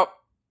think about.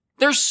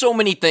 There's so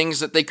many things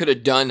that they could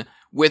have done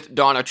with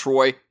Donna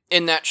Troy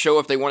in that show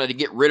if they wanted to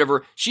get rid of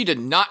her. She did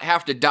not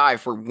have to die,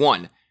 for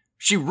one.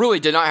 She really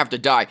did not have to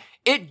die.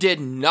 It did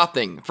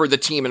nothing for the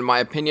team, in my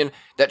opinion,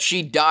 that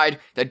she died,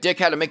 that Dick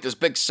had to make this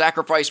big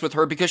sacrifice with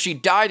her because she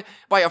died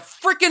by a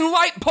freaking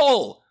light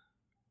pole!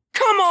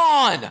 Come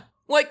on!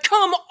 Like,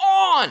 come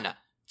on!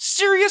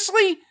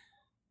 Seriously?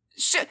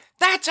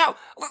 That's how,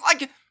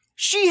 like,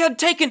 she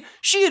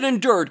had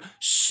endured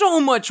so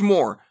much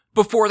more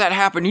before that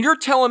happened. And you're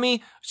telling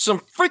me some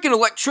freaking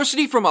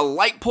electricity from a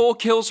light pole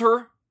kills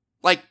her?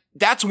 Like,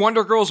 that's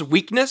Wonder Girl's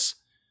weakness?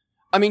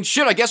 I mean,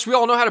 shit, I guess we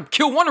all know how to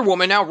kill Wonder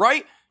Woman now,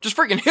 right? Just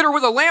freaking hit her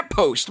with a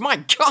lamppost.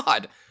 My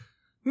God.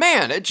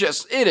 Man, it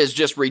is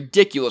just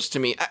ridiculous to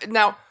me.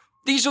 Now,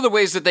 these are the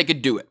ways that they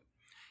could do it.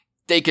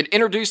 They could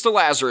introduce the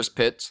Lazarus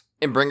Pits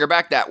and bring her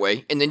back that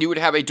way, and then you would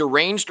have a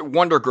deranged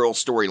Wonder Girl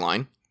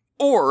storyline.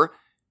 Or,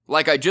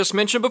 like I just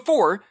mentioned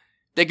before,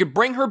 they could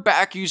bring her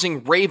back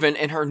using Raven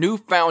and her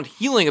newfound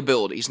healing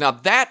abilities. Now,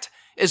 that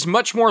is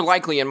much more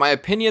likely, in my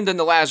opinion, than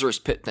the Lazarus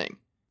Pit thing.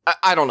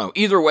 I don't know.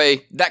 Either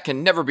way, that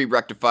can never be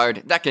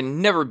rectified. That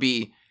can never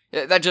be...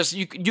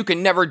 you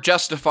can never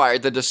justify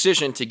the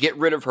decision to get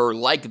rid of her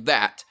like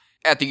that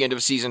at the end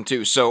of season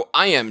 2. So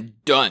I am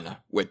done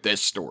with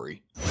this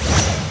story.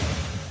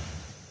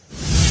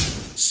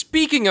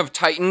 Speaking of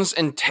Titans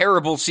and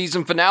terrible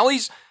season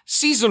finales,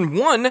 season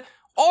 1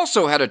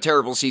 also had a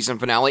terrible season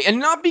finale, and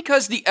not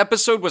because the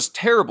episode was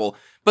terrible,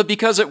 but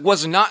because it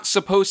was not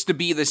supposed to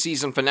be the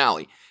season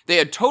finale. They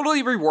had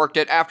totally reworked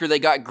it after they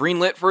got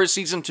greenlit for a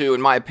season 2,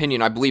 in my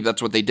opinion. I believe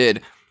that's what they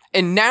did.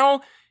 And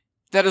now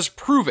that is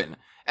proven,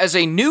 as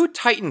a new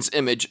Titans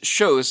image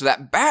shows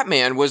that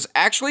Batman was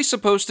actually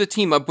supposed to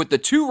team up with the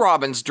 2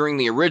 Robins during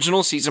the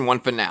original season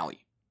 1 finale.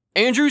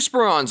 Andrew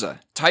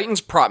Speranza,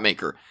 Titans prop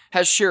maker,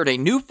 has shared a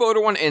new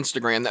photo on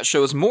Instagram that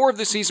shows more of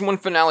the season 1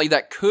 finale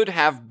that could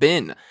have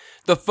been.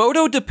 The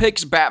photo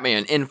depicts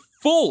Batman in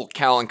full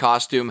Callan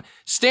costume,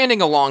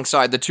 standing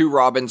alongside the 2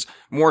 Robins,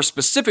 more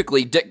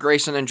specifically Dick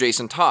Grayson and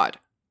Jason Todd.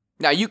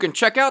 Now, you can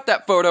check out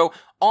that photo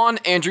on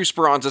Andrew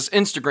Speranza's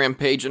Instagram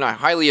page, and I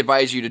highly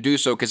advise you to do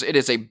so, because it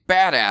is a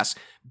badass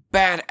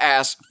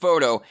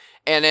photo.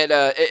 And it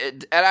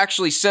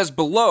actually says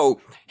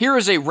below, here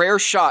is a rare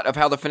shot of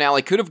how the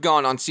finale could have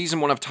gone on season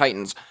 1 of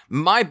Titans.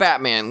 My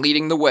Batman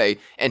leading the way,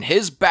 and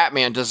his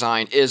Batman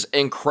design is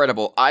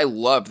incredible. I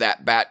love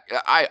that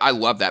I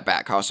love that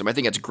Bat costume. I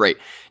think it's great.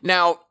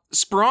 Now,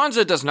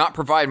 Speranza does not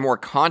provide more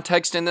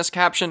context in this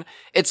caption.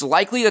 It's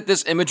likely that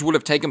this image would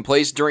have taken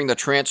place during the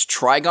trance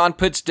Trigon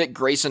puts Dick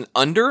Grayson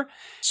under.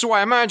 So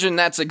I imagine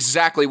that's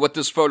exactly what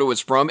this photo is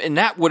from, and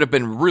that would have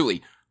been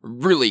really,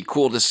 really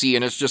cool to see,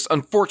 and it's just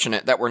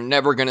unfortunate that we're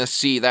never going to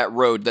see that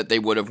road that they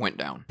would have went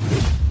down.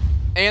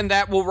 And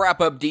that will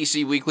wrap up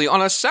DC Weekly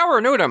on a sour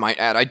note, I might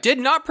add. I did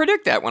not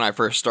predict that when I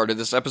first started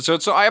this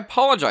episode, so I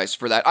apologize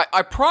for that.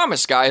 I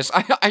promise, guys,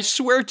 I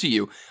swear to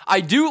you,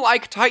 I do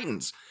like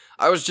Titans.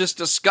 I was just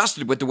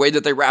disgusted with the way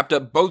that they wrapped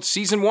up both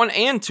Season 1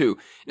 and 2.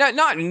 Now,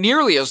 not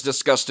nearly as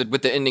disgusted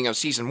with the ending of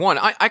Season 1.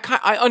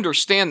 I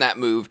understand that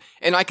move,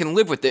 and I can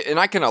live with it, and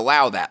I can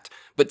allow that.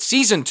 But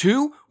Season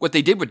 2, what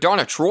they did with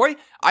Donna Troy,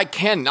 I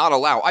cannot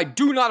allow. I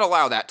do not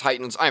allow that,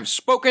 Titans. I have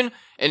spoken,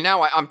 and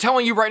now I'm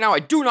telling you right now, I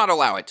do not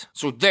allow it.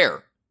 So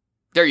there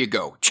you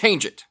go.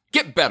 Change it.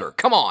 Get better.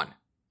 Come on.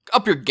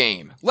 Up your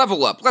game.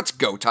 Level up. Let's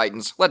go,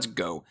 Titans. Let's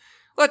go.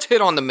 Let's hit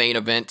on the main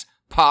event,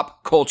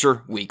 Pop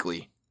Culture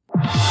Weekly.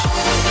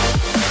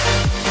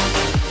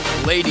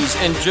 Ladies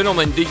and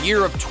gentlemen, the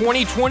year of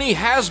 2020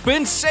 has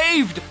been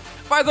saved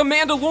by the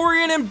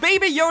Mandalorian and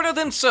Baby Yoda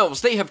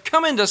themselves. They have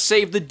come in to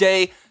save the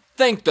day.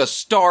 Thank the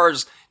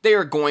stars. They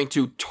are going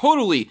to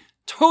totally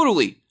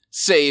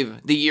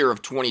save the year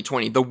of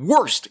 2020, the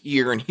worst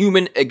year in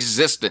human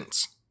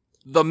existence.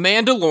 The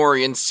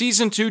Mandalorian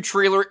Season 2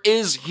 trailer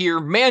is here.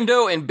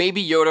 Mando and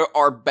Baby Yoda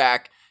are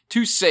back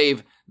to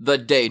save the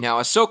day. Now,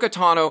 Ahsoka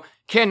Tano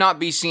cannot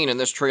be seen in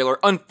this trailer,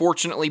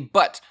 unfortunately,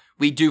 but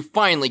we do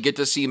finally get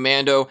to see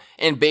Mando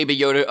and Baby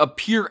Yoda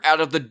appear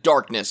out of the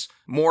darkness,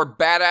 more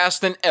badass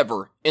than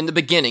ever in the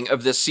beginning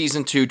of this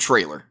Season 2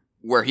 trailer.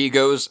 Where he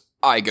goes,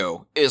 I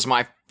go, is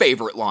my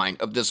favorite line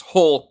of this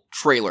whole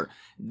trailer.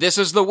 This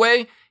is the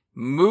way,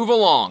 move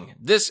along.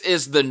 This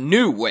is the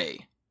new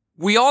way.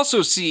 We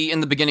also see in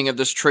the beginning of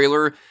this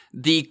trailer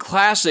the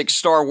classic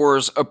Star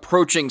Wars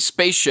approaching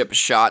spaceship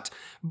shot,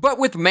 but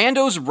with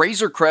Mando's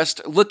Razor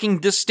Crest looking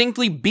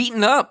distinctly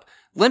beaten up,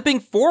 limping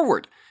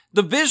forward.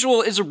 The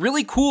visual is a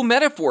really cool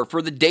metaphor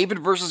for the David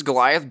versus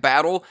Goliath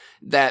battle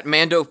that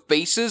Mando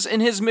faces in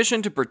his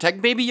mission to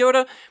protect Baby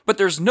Yoda, but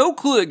there's no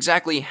clue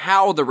exactly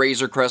how the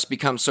Razor Crest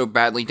becomes so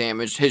badly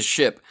damaged, his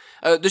ship.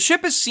 The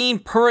ship is seen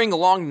purring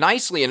along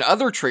nicely in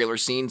other trailer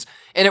scenes,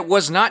 and it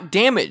was not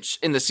damaged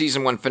in the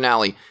Season 1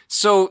 finale.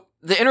 So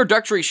the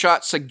introductory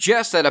shot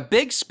suggests that a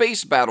big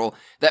space battle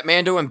that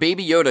Mando and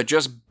Baby Yoda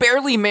just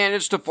barely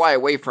managed to fly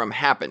away from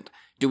happened.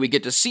 Do we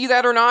get to see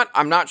that or not?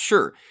 I'm not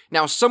sure.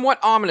 Now, somewhat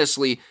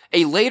ominously,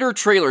 a later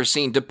trailer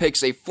scene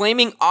depicts a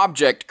flaming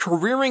object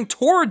careering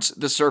towards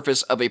the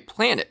surface of a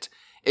planet.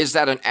 Is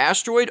that an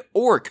asteroid,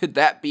 or could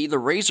that be the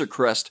Razor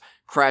Crest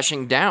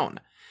crashing down?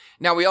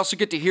 Now, we also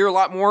get to hear a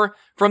lot more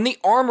from the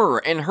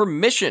Armorer and her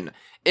mission.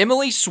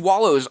 Emily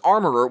Swallow's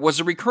Armorer was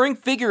a recurring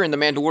figure in The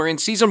Mandalorian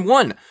Season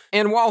 1,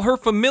 and while her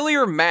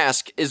familiar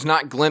mask is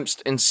not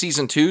glimpsed in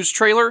Season 2's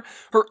trailer,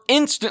 her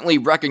instantly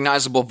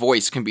recognizable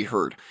voice can be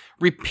heard,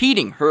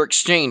 repeating her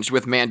exchange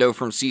with Mando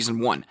from Season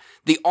 1.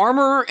 The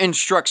Armorer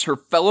instructs her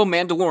fellow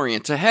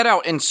Mandalorian to head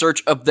out in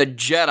search of the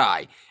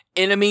Jedi,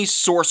 enemy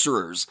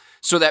sorcerers,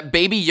 so that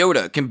Baby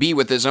Yoda can be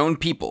with his own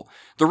people.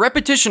 The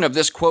repetition of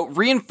this quote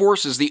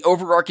reinforces the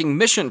overarching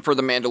mission for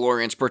the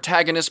Mandalorian's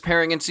protagonist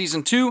pairing in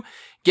Season 2,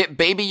 get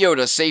Baby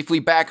Yoda safely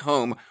back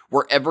home,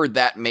 wherever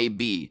that may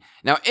be.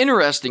 Now,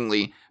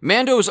 interestingly,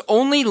 Mando's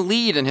only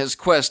lead in his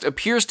quest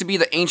appears to be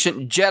the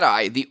ancient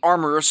Jedi the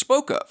Armorer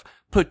spoke of,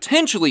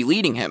 potentially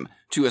leading him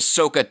to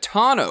Ahsoka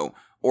Tano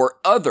or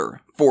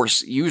other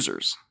Force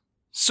users.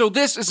 So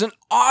this is an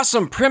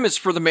awesome premise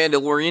for the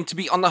Mandalorian to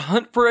be on the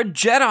hunt for a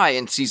Jedi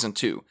in Season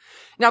 2.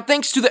 Now,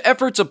 thanks to the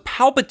efforts of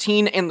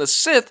Palpatine and the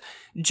Sith,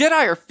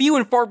 Jedi are few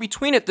and far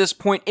between at this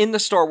point in the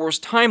Star Wars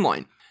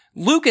timeline.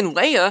 Luke and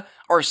Leia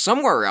are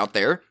somewhere out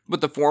there, with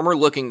the former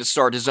looking to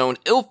start his own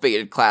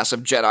ill-fated class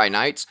of Jedi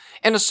Knights,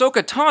 and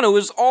Ahsoka Tano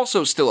is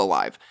also still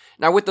alive.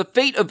 Now, with the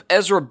fate of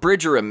Ezra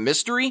Bridger a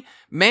mystery,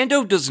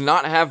 Mando does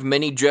not have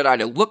many Jedi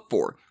to look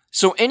for,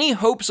 so any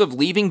hopes of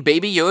leaving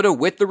Baby Yoda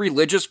with the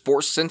religious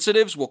Force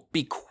sensitives will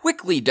be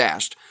quickly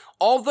dashed.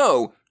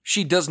 Although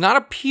she does not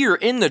appear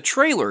in the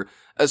trailer,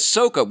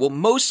 Ahsoka will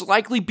most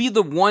likely be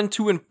the one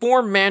to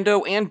inform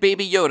Mando and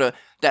Baby Yoda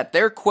that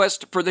their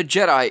quest for the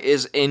Jedi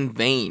is in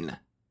vain.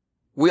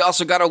 We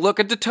also got a look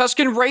at the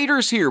Tusken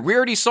Raiders here. We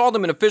already saw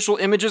them in official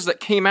images that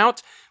came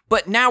out,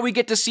 but now we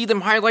get to see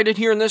them highlighted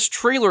here in this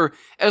trailer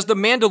as the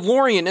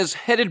Mandalorian is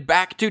headed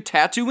back to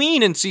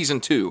Tatooine in Season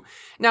 2.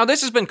 Now,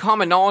 this has been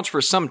common knowledge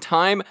for some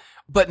time,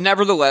 but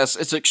nevertheless,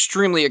 it's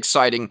extremely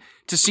exciting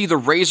to see the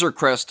Razor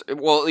Crest,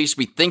 well, at least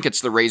we think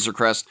it's the Razor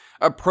Crest,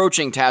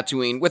 approaching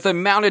Tatooine with a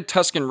mounted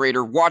Tusken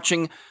Raider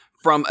watching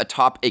from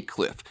atop a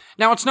cliff.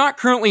 Now, it's not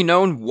currently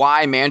known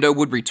why Mando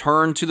would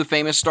return to the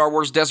famous Star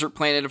Wars desert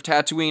planet of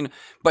Tatooine,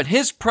 but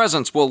his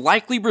presence will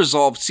likely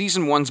resolve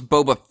Season 1's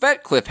Boba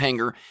Fett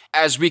cliffhanger,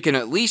 as we can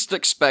at least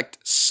expect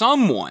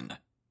someone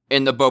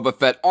in the Boba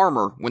Fett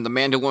armor when the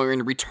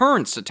Mandalorian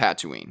returns to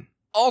Tatooine.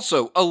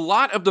 Also, a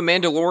lot of the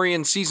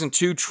Mandalorian Season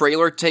 2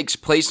 trailer takes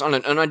place on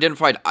an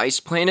unidentified ice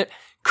planet.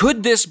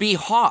 Could this be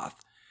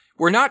Hoth?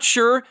 We're not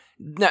sure.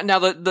 Now,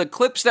 the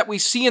clips that we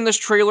see in this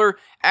trailer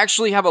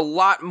actually have a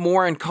lot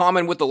more in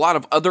common with a lot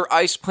of other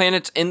ice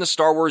planets in the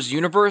Star Wars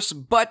universe,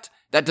 but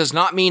that does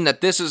not mean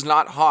that this is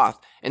not Hoth,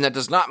 and that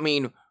does not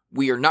mean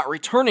we are not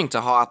returning to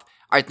Hoth.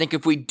 I think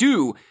if we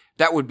do,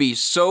 that would be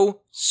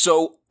so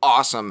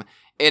awesome,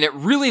 and it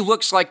really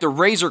looks like the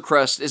Razor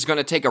Crest is going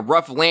to take a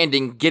rough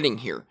landing getting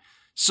here.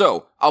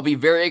 So, I'll be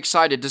very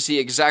excited to see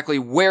exactly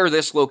where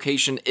this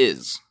location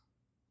is.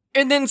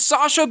 And then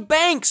Sasha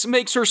Banks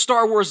makes her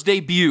Star Wars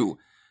debut.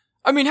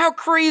 I mean, how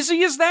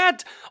crazy is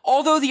that?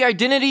 Although the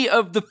identity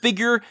of the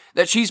figure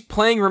that she's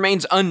playing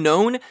remains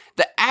unknown,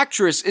 the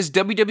actress is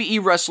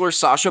WWE wrestler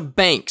Sasha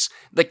Banks.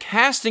 The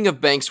casting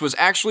of Banks was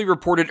actually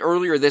reported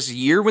earlier this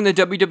year when the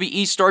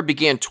WWE star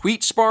began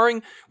tweet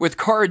sparring with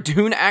Cara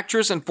Dune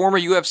actress and former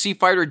UFC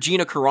fighter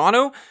Gina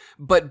Carano,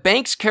 but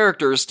Banks'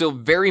 character is still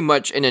very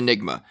much an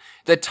enigma.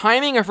 The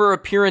timing of her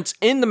appearance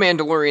in the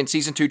Mandalorian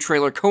Season 2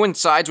 trailer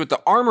coincides with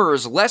the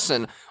Armorer's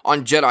lesson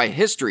on Jedi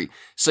history,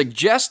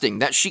 suggesting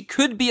that she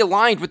could be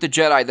aligned with the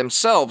Jedi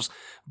themselves,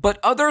 but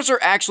others are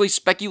actually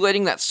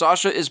speculating that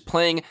Sasha is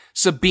playing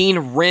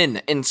Sabine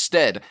Wren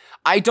instead.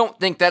 I don't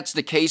think that's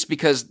the case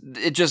because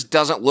it just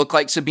doesn't look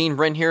like Sabine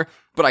Wren here,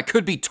 but I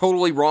could be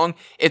totally wrong.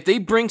 If they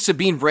bring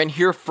Sabine Wren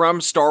here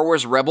from Star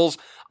Wars Rebels,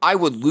 I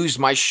would lose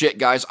my shit,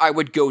 guys. I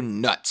would go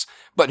nuts.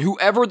 But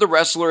whoever the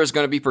wrestler is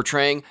going to be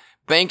portraying,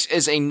 Banks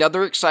is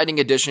another exciting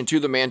addition to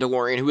The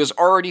Mandalorian who is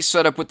already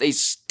set up with a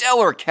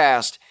stellar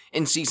cast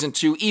in Season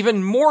 2,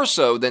 even more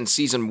so than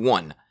Season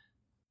 1.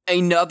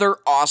 Another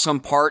awesome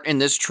part in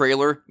this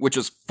trailer, which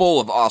is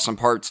full of awesome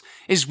parts,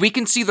 is we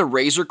can see the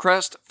Razor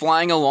Crest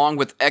flying along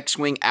with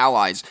X-Wing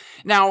allies.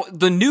 Now,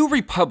 the New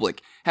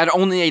Republic had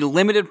only a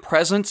limited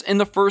presence in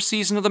the first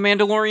season of The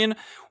Mandalorian.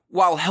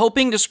 While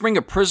helping to spring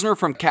a prisoner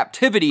from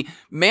captivity,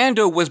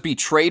 Mando was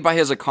betrayed by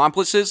his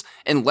accomplices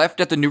and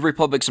left at the New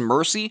Republic's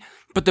mercy,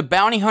 but the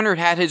bounty hunter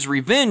had his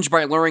revenge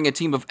by luring a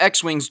team of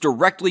X-Wings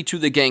directly to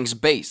the gang's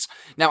base.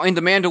 Now, in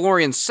The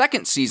Mandalorian's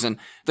second season,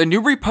 the New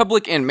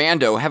Republic and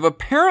Mando have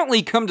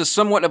apparently come to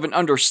somewhat of an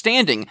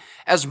understanding,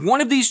 as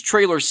one of these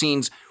trailer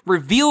scenes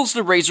reveals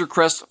the Razor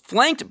Crest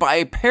flanked by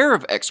a pair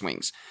of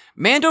X-Wings.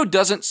 Mando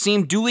doesn't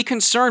seem duly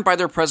concerned by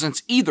their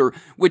presence either,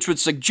 which would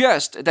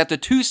suggest that the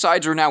two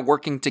sides are now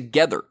working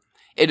together.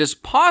 It is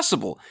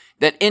possible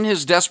that in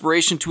his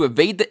desperation to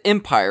evade the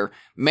Empire,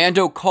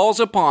 Mando calls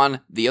upon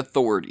the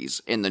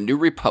authorities in the New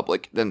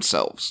Republic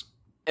themselves.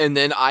 And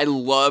then I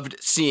loved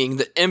seeing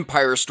the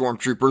Empire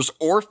stormtroopers,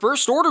 or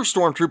First Order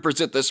stormtroopers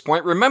at this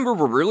point. Remember,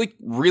 we're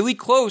really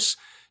close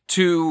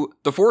to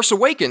The Force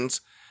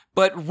Awakens,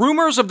 but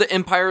rumors of the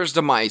Empire's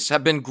demise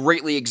have been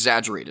greatly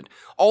exaggerated.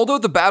 Although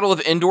the Battle of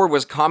Endor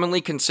was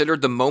commonly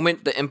considered the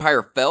moment the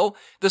Empire fell,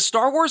 the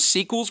Star Wars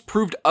sequels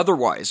proved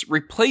otherwise,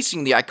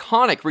 replacing the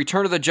iconic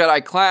Return of the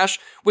Jedi clash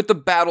with the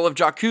Battle of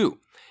Jakku.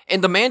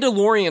 In The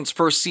Mandalorian's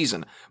first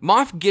season,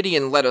 Moff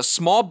Gideon led a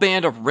small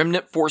band of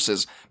remnant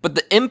forces, but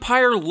the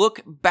Empire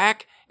look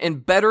back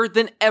and better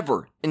than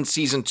ever in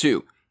Season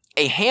 2.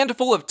 A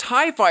handful of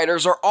TIE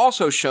fighters are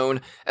also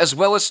shown, as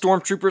well as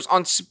stormtroopers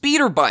on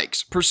speeder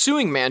bikes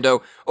pursuing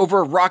Mando over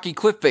a rocky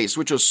cliff face,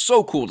 which was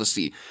so cool to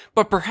see.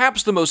 But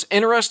perhaps the most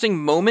interesting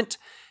moment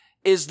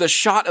is the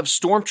shot of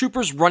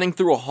stormtroopers running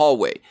through a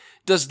hallway.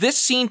 Does this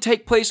scene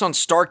take place on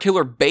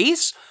Starkiller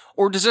Base,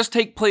 or does this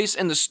take place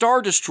in the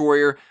Star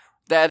Destroyer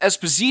that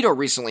Esposito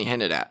recently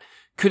hinted at?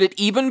 Could it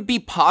even be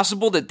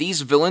possible that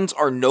these villains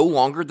are no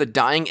longer the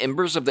dying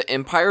embers of the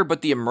Empire,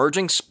 but the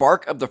emerging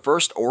spark of the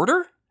First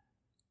Order?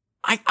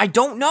 I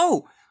don't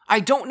know.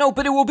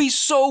 But it will be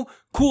so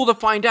cool to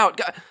find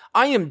out.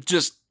 I am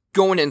just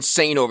going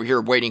insane over here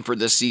waiting for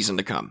this season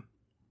to come.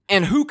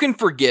 And who can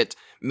forget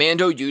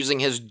Mando using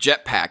his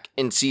jetpack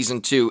in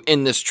Season 2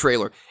 in this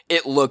trailer?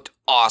 It looked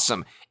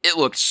awesome. It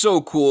looked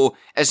so cool,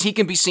 as he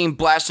can be seen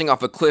blasting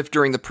off a cliff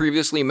during the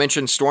previously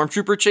mentioned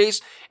stormtrooper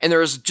chase, and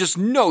there is just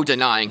no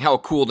denying how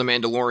cool the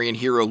Mandalorian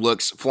hero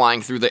looks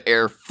flying through the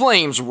air,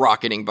 flames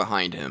rocketing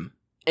behind him.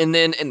 And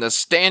then in the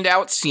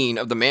standout scene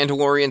of the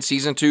Mandalorian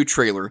Season 2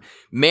 trailer,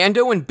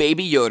 Mando and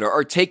Baby Yoda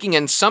are taking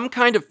in some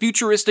kind of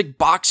futuristic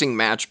boxing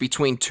match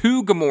between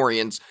two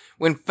Gamorreans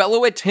when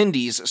fellow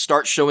attendees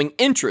start showing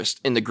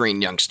interest in the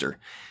green youngster.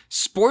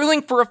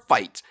 Spoiling for a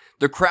fight,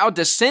 the crowd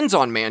descends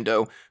on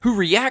Mando, who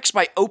reacts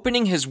by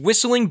opening his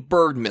whistling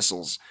bird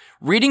missiles.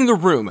 Reading the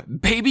room,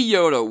 Baby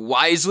Yoda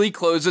wisely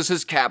closes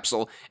his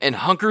capsule and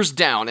hunkers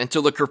down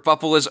until the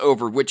kerfuffle is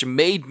over, which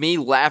made me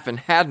laugh and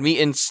had me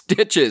in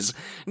stitches.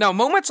 Now,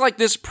 moments like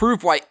this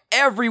prove why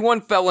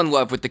everyone fell in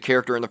love with the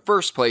character in the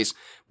first place,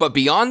 but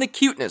beyond the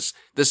cuteness,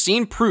 the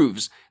scene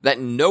proves that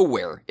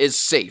nowhere is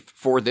safe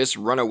for this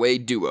runaway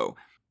duo.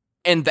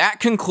 And that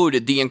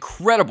concluded the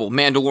incredible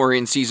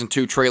Mandalorian Season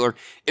 2 trailer.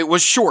 It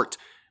was short,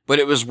 but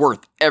it was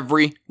worth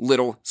every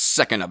little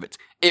second of it.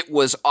 It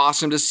was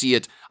awesome to see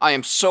it. I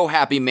am so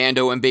happy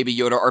Mando and Baby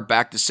Yoda are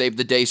back to save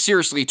the day.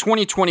 Seriously,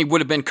 2020 would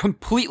have been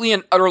completely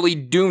and utterly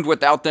doomed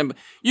without them.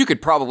 You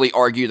could probably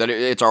argue that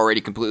it's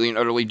already completely and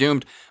utterly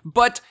doomed,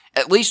 but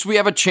at least we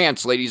have a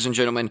chance, ladies and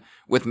gentlemen,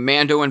 with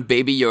Mando and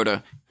Baby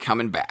Yoda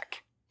coming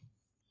back.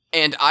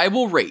 And I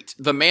will rate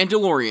The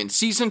Mandalorian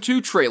Season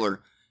 2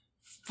 trailer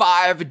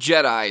 5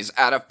 Jedis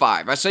out of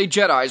 5. I say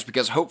Jedis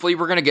because hopefully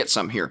we're going to get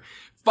some here.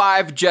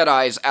 5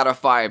 Jedis out of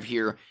 5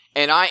 here,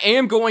 and I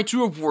am going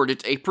to award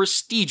it a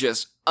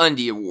prestigious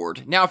Undie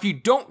Award. Now, if you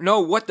don't know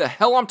what the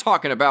hell I'm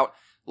talking about,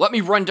 let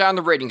me run down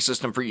the rating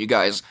system for you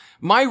guys.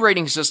 My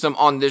rating system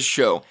on this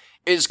show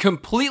is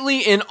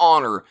completely in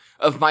honor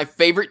of my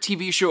favorite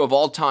TV show of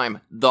all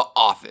time, The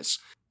Office.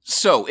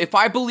 So, if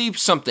I believe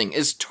something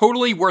is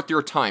totally worth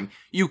your time,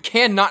 you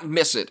cannot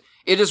miss it.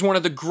 It is one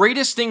of the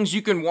greatest things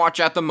you can watch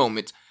at the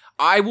moment.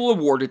 I will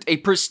award it a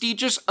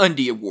prestigious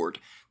Undie Award.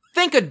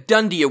 Think a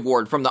Dundie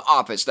Award from The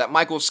Office that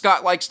Michael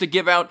Scott likes to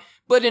give out,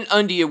 but an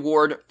Undie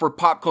Award for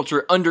Pop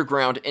Culture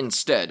Underground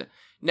instead.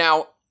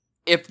 Now,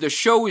 if the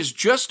show is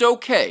just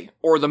okay,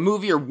 or the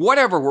movie or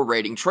whatever we're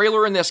rating,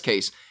 trailer in this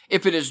case,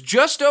 if it is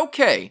just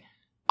okay,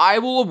 I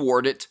will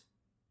award it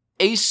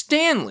a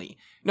Stanley.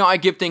 Now, I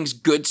give things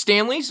good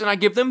Stanleys, and I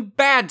give them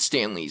bad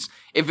Stanleys.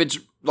 If it's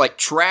like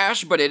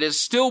trash, but it is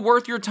still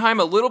worth your time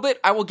a little bit,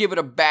 I will give it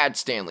a bad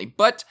Stanley.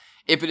 But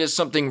if it is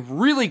something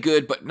really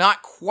good, but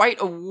not quite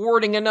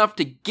awarding enough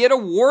to get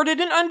awarded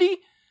an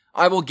Undie,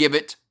 I will give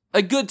it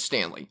a good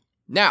Stanley.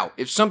 Now,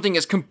 if something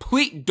is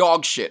complete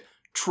dog shit,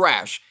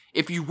 trash,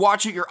 if you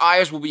watch it, your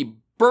eyes will be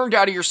burned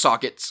out of your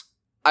sockets,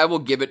 I will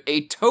give it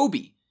a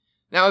Toby.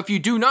 Now, if you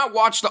do not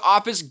watch The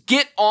Office,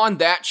 get on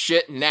that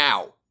shit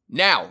now.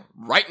 Now.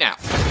 Right now.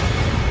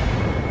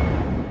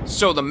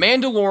 So, The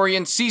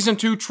Mandalorian Season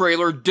 2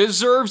 trailer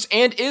deserves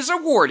and is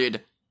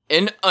awarded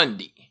an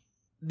Undie.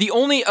 The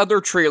only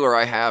other trailer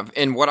I have,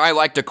 in what I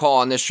like to call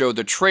on this show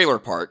the trailer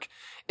park,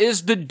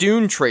 is the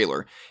Dune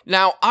trailer.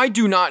 Now, I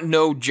do not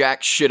know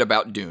jack shit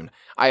about Dune.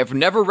 I have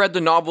never read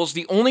the novels.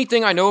 The only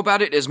thing I know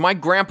about it is my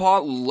grandpa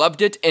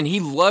loved it, and he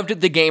loved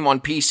the game on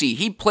PC.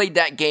 He played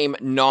that game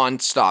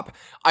non-stop.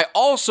 I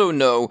also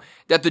know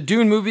that the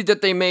Dune movie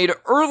that they made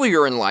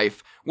earlier in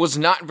life was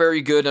not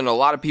very good, and a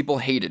lot of people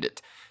hated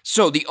it.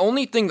 So the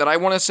only thing that I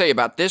want to say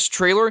about this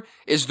trailer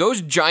is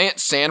those giant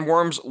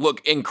sandworms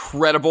look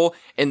incredible,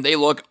 and they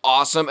look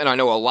awesome, and I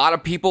know a lot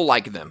of people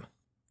like them.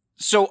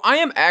 So I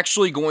am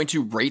actually going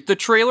to rate the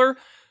trailer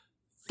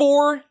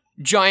 4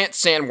 giant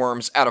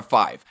sandworms out of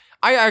 5.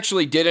 I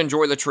actually did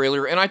enjoy the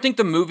trailer, and I think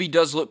the movie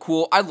does look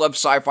cool. I love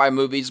sci-fi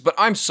movies, but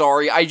I'm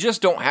sorry, I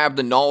just don't have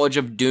the knowledge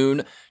of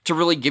Dune to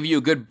really give you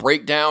a good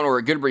breakdown or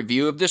a good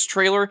review of this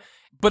trailer.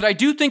 But I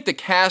do think the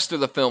cast of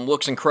the film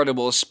looks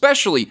incredible,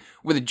 especially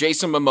with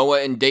Jason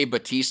Momoa and Dave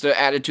Bautista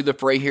added to the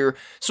fray here.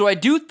 So I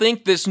do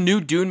think this new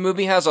Dune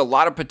movie has a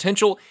lot of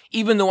potential,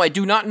 even though I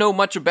do not know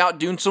much about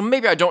Dune, so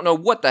maybe I don't know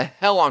what the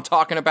hell I'm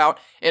talking about,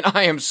 and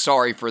I am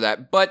sorry for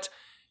that. But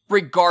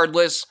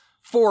regardless,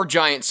 4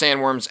 giant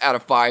sandworms out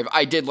of 5.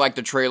 I did like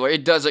the trailer.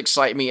 It does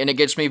excite me, and it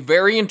gets me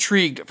very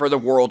intrigued for the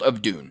world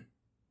of Dune.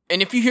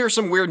 And if you hear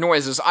some weird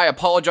noises, I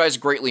apologize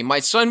greatly. My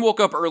son woke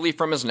up early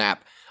from his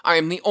nap. I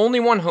am the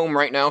only one home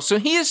right now, so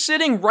he is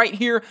sitting right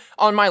here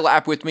on my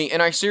lap with me, and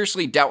I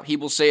seriously doubt he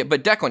will say it.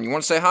 But Declan, you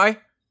want to say hi?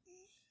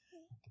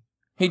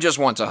 He just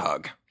wants a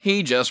hug.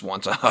 He just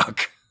wants a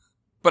hug.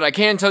 But I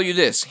can tell you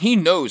this, he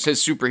knows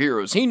his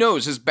superheroes. He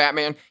knows his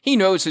Batman. He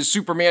knows his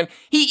Superman.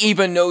 He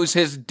even knows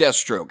his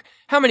Deathstroke.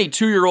 How many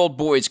 2-year-old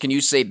boys can you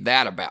say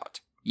that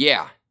about?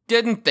 Yeah,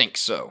 didn't think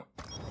so.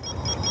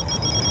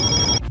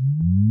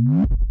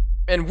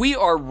 And we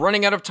are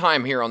running out of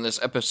time here on this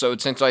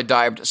episode since I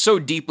dived so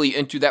deeply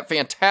into that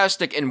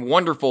fantastic and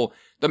wonderful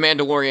The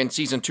Mandalorian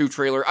Season 2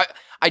 trailer.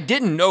 I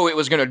didn't know it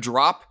was going to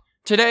drop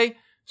today,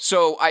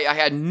 so I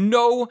had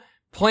no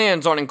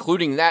plans on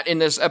including that in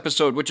this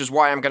episode, which is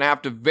why I'm going to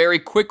have to very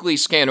quickly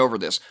scan over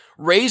this.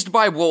 Raised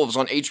by Wolves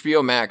on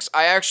HBO Max,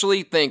 I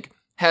actually think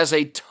has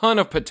a ton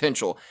of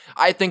potential.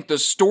 I think the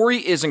story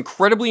is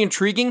incredibly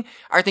intriguing.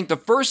 I think the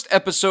first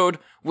episode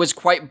was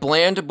quite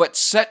bland, but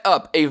set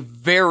up a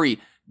very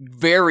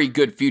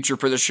good future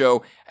for the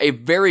show, a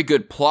very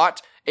good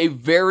plot, a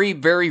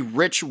very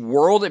rich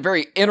world, a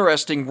very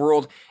interesting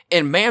world,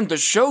 and man, the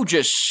show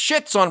just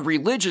shits on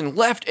religion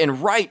left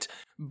and right,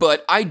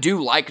 but I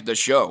do like the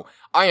show.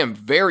 I am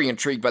very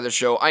intrigued by the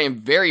show. I am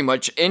very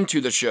much into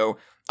the show.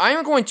 I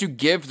am going to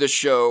give the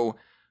show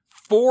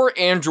 4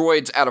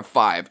 androids out of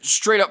 5,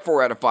 straight up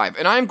 4 out of 5,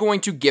 and I'm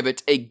going to give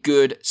it a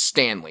good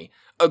Stanley.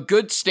 A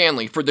good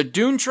Stanley for the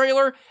Dune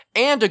trailer,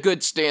 and a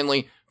good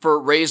Stanley for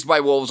Raised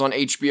by Wolves on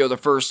HBO, the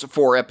first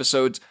 4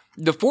 episodes.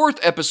 The 4th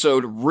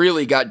episode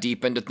really got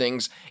deep into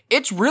things.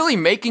 It's really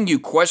making you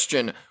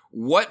question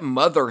what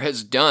Mother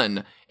has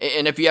done.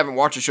 And if you haven't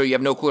watched the show, you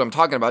have no clue what I'm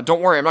talking about.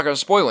 Don't worry, I'm not going to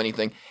spoil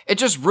anything. It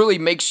just really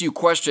makes you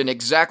question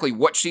exactly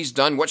what she's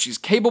done, what she's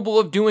capable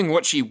of doing,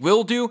 what she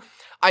will do.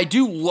 I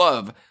do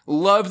love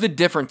the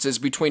differences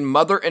between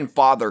Mother and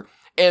Father.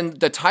 And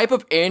the type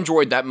of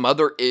android that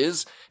Mother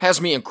is has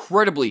me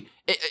incredibly,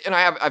 and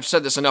I've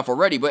said this enough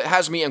already, but it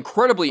has me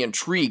incredibly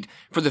intrigued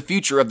for the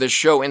future of this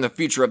show and the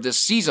future of this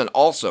season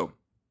also.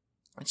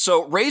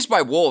 So, Raised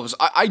by Wolves,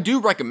 I do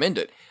recommend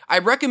it. I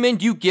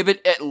recommend you give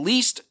it at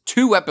least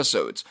 2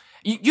 episodes.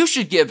 You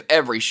should give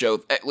every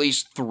show at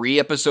least 3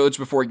 episodes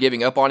before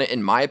giving up on it,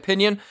 in my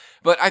opinion.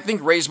 But I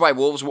think Raised by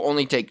Wolves will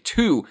only take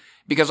 2,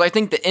 because I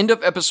think the end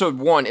of episode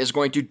 1 is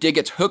going to dig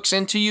its hooks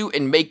into you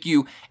and make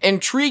you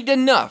intrigued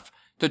enough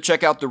to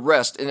check out the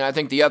rest, and I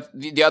think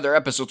the other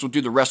episodes will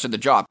do the rest of the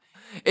job.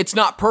 It's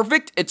not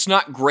perfect, it's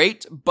not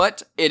great,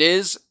 but it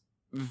is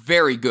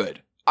very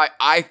good.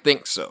 I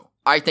think so.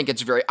 I think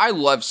it's I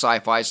love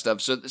sci-fi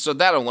stuff, so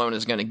that alone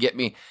is going to get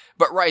me.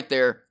 But right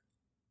there,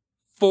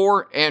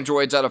 4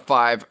 androids out of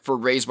 5 for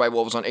Raised by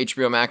Wolves on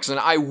HBO Max, and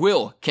I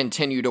will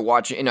continue to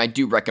watch it, and I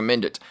do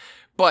recommend it.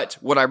 But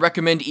what I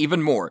recommend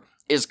even more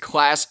is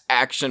Class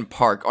Action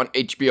Park on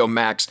HBO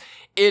Max.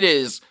 It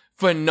is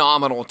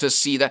phenomenal to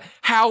see that.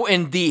 How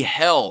in the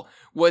hell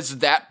was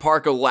that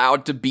park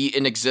allowed to be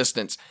in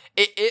existence?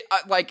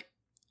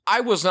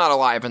 I was not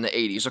alive in the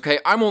 80s, okay?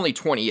 I'm only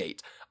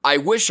 28. I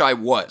wish I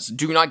was.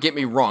 Do not get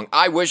me wrong.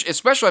 I wish,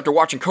 especially after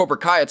watching Cobra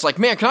Kai, it's like,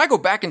 man, can I go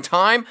back in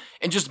time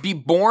and just be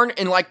born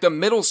in like the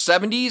middle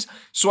 70s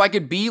so I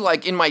could be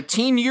like in my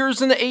teen years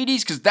in the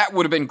 80s? Because that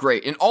would have been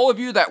great. And all of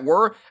you that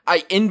were,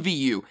 I envy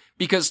you.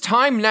 Because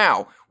time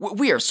now,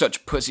 we are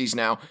such pussies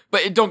now.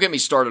 But don't get me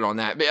started on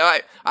that.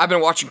 I've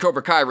been watching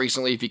Cobra Kai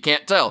recently, if you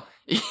can't tell.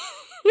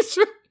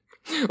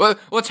 Well,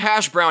 let's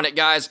hash brown it,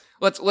 guys.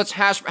 Let's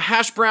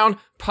hash brown,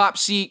 Pop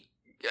C.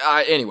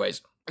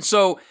 Anyways,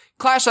 so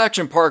Class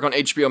Action Park on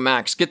HBO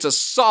Max gets a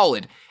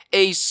solid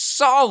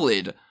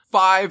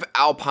 5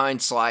 Alpine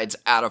slides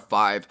out of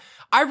 5.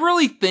 I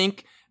really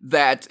think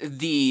that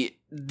the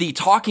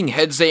talking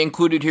heads they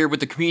included here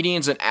with the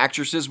comedians and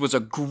actresses was a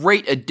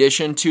great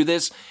addition to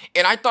this,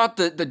 and I thought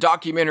that the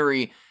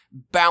documentary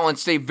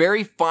balanced a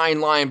very fine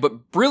line,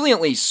 but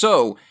brilliantly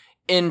so,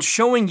 in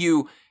showing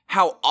you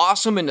how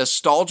awesome and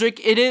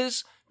nostalgic it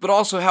is, but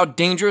also how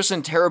dangerous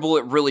and terrible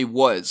it really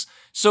was.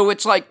 So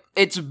it's like,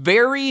 it's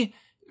very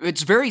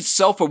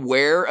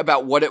self-aware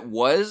about what it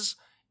was,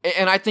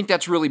 and I think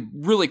that's really,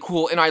 really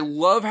cool, and I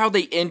love how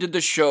they ended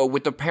the show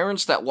with the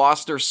parents that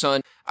lost their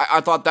son. I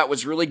thought that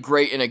was really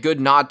great and a good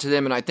nod to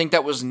them, and I think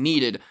that was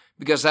needed,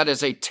 because that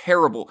is a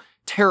terrible,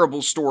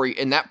 terrible story,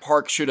 and that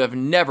park should have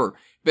never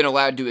been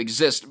allowed to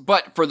exist.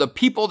 But for the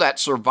people that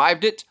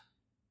survived it,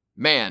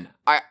 man,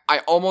 I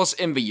almost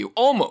envy you.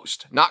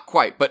 Almost. Not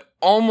quite, but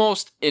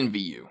almost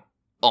envy you.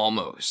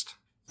 Almost.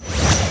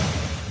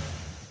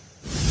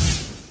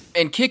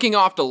 And kicking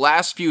off the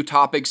last few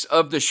topics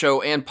of the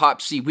show and Pop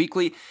C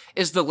Weekly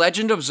is The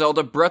Legend of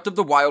Zelda Breath of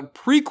the Wild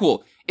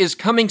prequel is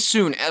coming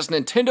soon, as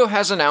Nintendo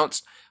has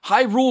announced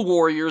Hyrule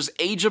Warriors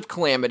Age of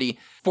Calamity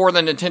for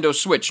the Nintendo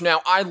Switch.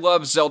 Now, I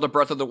love Zelda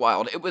Breath of the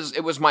Wild. It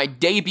was my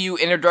debut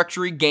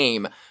introductory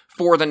game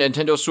for the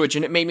Nintendo Switch,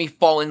 and it made me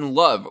fall in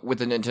love with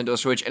the Nintendo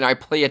Switch, and I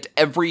play it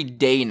every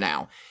day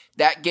now.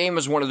 That game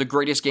is one of the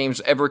greatest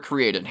games ever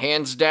created.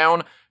 Hands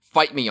down,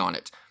 fight me on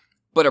it.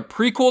 But a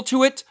prequel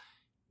to it,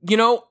 you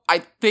know, I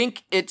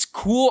think it's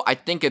cool. I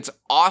think it's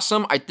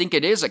awesome. I think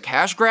it is a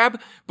cash grab,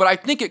 but I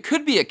think it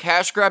could be a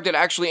cash grab that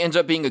actually ends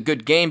up being a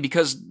good game,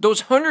 because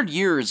those 100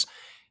 years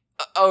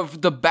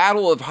of the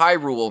Battle of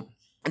Hyrule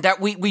that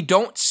we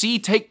don't see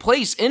take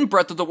place in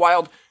Breath of the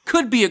Wild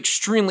could be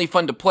extremely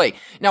fun to play.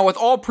 Now, with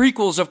all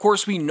prequels, of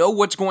course, we know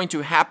what's going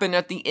to happen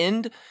at the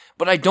end,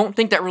 but I don't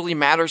think that really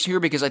matters here,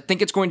 because I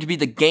think it's going to be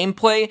the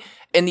gameplay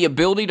and the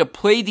ability to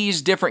play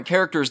these different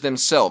characters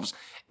themselves.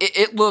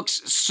 It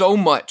looks so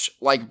much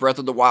like Breath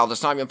of the Wild,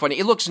 it's not even funny.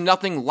 It looks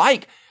nothing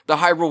like the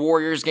Hyrule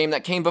Warriors game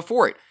that came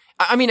before it.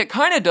 I mean, it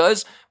kind of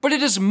does, but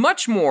it is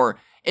much more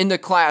in the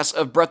class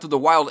of Breath of the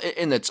Wild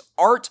in its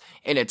art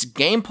and its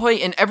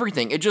gameplay and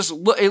everything.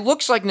 It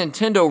looks like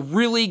Nintendo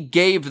really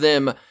gave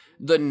them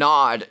the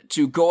nod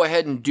to go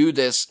ahead and do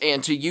this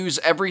and to use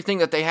everything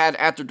that they had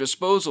at their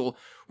disposal,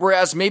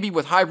 whereas maybe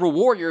with Hyrule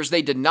Warriors,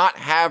 they did not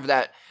have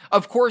that.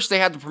 Of course, they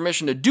had the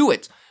permission to do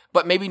it,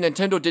 but maybe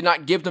Nintendo did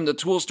not give them the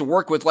tools to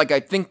work with like I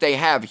think they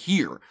have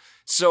here.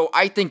 So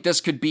I think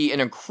this could be an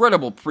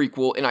incredible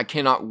prequel, and I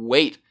cannot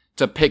wait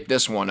to pick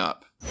this one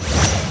up.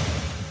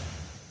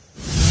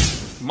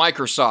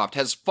 Microsoft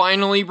has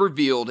finally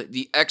revealed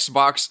the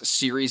Xbox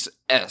Series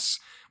S,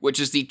 which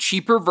is the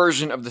cheaper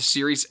version of the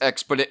Series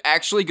X, but it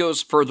actually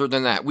goes further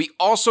than that. We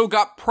also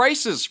got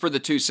prices for the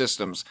two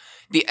systems.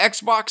 The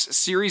Xbox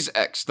Series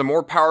X, the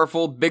more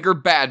powerful, bigger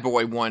bad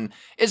boy one,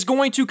 is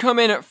going to come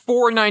in at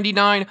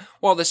 $499,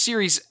 while the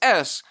Series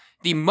S,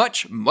 the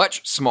much,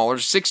 much smaller,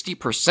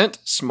 60%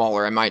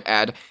 smaller, I might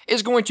add,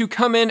 is going to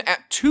come in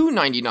at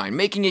 $299,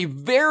 making a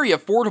very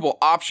affordable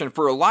option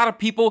for a lot of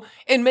people,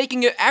 and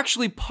making it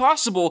actually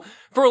possible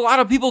for a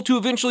lot of people to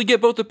eventually get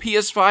both a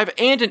PS5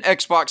 and an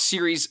Xbox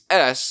Series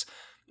S.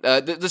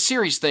 The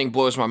Series thing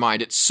blows my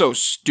mind. It's so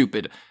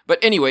stupid.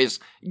 But anyways,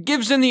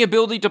 gives them the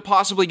ability to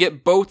possibly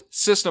get both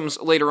systems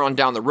later on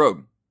down the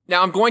road.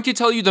 Now, I'm going to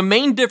tell you the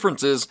main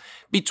differences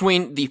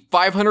between the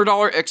 $500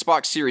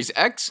 Xbox Series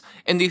X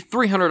and the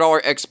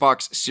 $300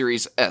 Xbox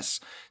Series S.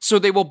 So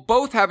they will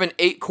both have an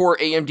 8-core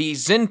AMD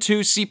Zen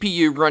 2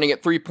 CPU running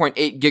at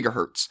 3.8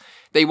 GHz.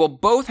 They will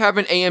both have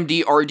an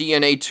AMD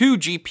RDNA 2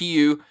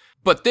 GPU,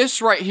 but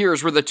this right here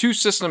is where the two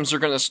systems are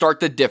going to start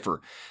to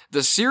differ.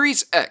 The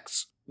Series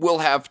X will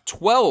have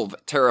 12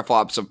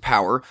 teraflops of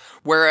power,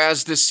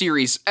 whereas the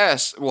Series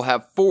S will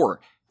have 4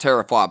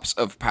 teraflops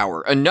of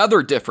power.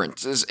 Another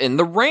difference is in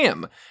the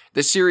RAM.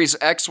 The Series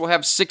X will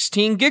have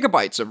 16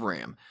 gigabytes of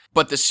RAM,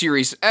 but the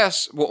Series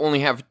S will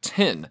only have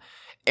 10.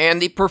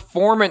 And the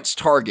performance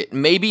target,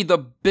 maybe the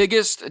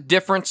biggest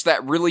difference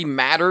that really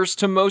matters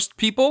to most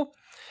people,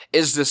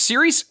 is the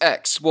Series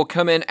X will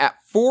come in at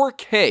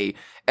 4K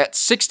at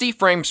 60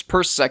 frames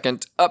per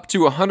second up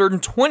to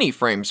 120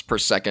 frames per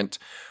second,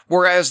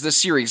 whereas the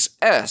Series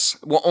S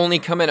will only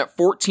come in at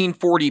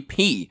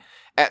 1440p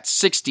at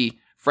 60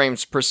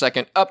 frames per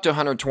second up to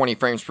 120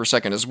 frames per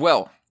second as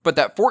well. But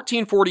that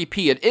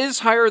 1440p, it is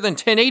higher than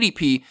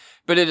 1080p,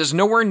 but it is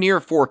nowhere near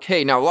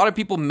 4K. Now, a lot of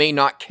people may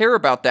not care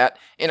about that,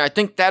 and I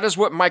think that is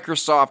what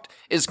Microsoft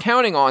is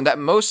counting on, that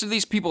most of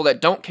these people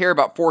that don't care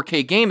about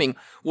 4K gaming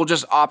will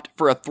just opt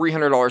for a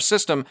 $300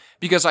 system,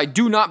 because I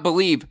do not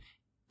believe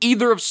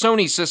either of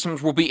Sony's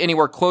systems will be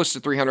anywhere close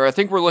to $300. I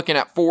think we're looking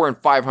at $400 and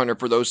 $500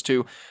 for those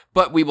two,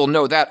 but we will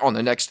know that on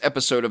the next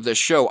episode of this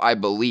show, I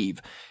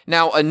believe.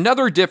 Now,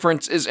 another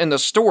difference is in the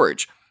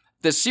storage.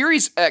 The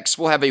Series X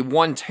will have a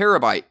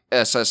 1TB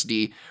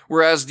SSD,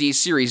 whereas the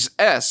Series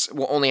S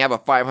will only have a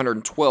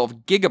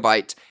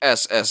 512GB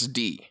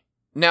SSD.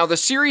 Now, the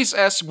Series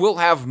S will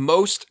have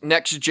most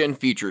next-gen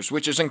features,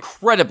 which is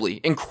incredibly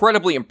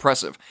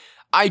impressive.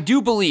 I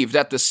do believe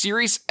that the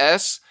Series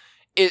S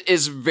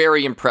is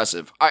very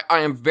impressive. I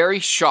am very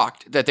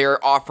shocked that they are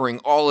offering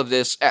all of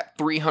this at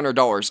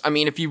 $300. I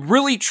mean, if you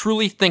really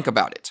truly think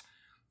about it,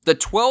 the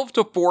 12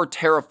 to 4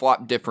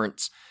 teraflop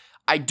difference,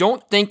 I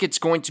don't think it's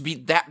going to be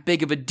that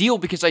big of a deal,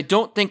 because I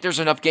don't think there's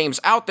enough games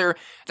out there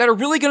that are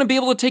really going to be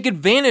able to take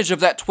advantage of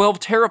that 12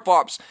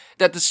 teraflops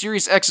that the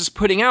Series X is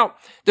putting out.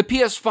 The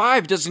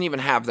PS5 doesn't even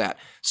have that.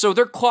 So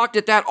they're clocked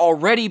at that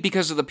already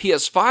because of the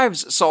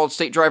PS5's solid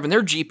state drive and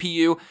their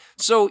GPU.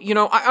 So,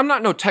 I'm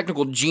not no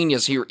technical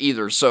genius here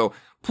either, so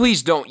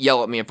please don't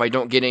yell at me if I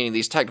don't get any of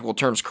these technical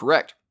terms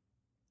correct.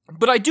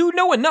 But I do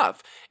know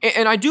enough,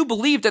 and I do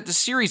believe that the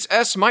Series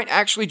S might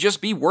actually just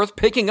be worth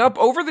picking up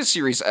over the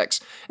Series X.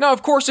 Now,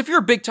 of course, if you're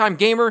a big-time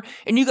gamer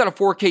and you got a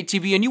 4K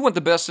TV and you want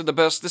the best of the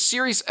best, the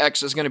Series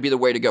X is going to be the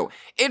way to go.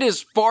 It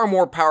is far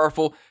more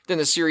powerful than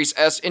the Series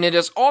S, and it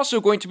is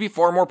also going to be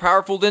far more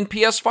powerful than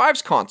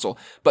PS5's console.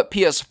 But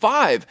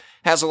PS5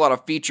 has a lot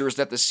of features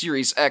that the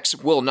Series X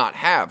will not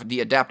have, the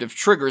adaptive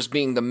triggers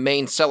being the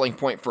main selling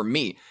point for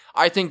me.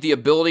 I think the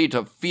ability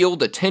to feel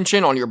the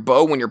tension on your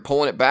bow when you're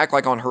pulling it back,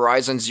 like on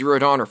Horizon Zero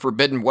Dawn or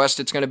Forbidden West,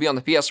 it's going to be on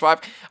the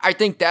PS5. I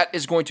think that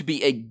is going to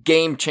be a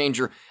game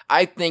changer.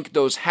 I think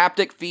those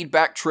haptic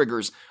feedback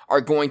triggers are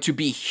going to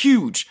be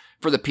huge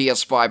for the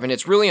PS5, and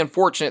it's really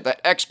unfortunate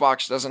that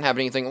Xbox doesn't have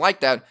anything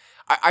like that.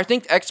 I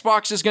think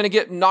Xbox is going to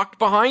get knocked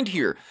behind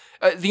here.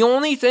 The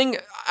only thing,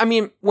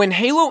 when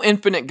Halo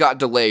Infinite got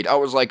delayed, I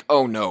was like,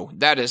 oh no,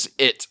 that is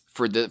it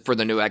for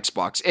the new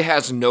Xbox. It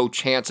has no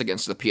chance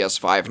against the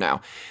PS5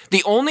 now.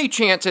 The only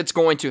chance it's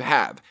going to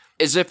have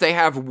is if they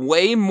have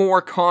way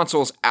more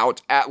consoles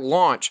out at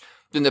launch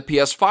than the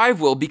PS5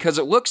 will, because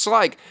it looks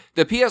like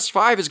the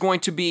PS5 is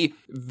going to be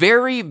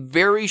very,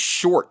 very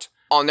short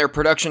on their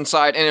production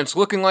side, and it's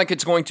looking like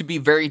it's going to be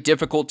very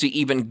difficult to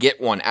even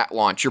get one at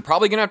launch. You're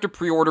probably going to have to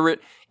pre-order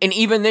it, and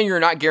even then you're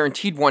not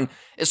guaranteed one,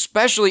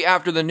 especially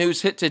after the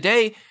news hit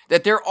today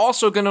that they're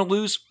also going to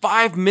lose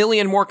 5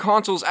 million more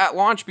consoles at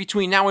launch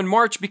between now and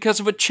March because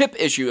of a chip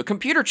issue, a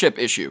computer chip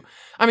issue.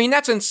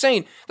 That's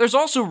insane. There's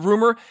also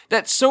rumor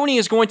that Sony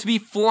is going to be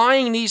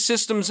flying these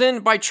systems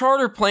in by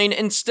charter plane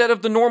instead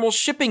of the normal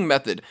shipping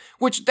method,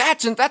 which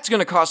that's going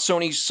to cost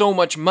Sony so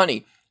much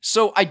money.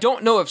 So I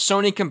don't know if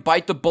Sony can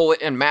bite the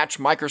bullet and match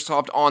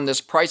Microsoft on this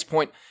price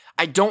point.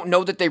 I don't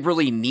know that they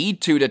really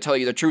need to tell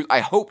you the truth. I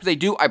hope they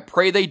do. I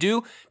pray they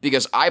do,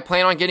 because I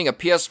plan on getting a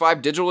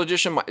PS5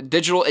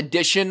 digital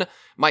edition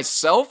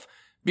myself,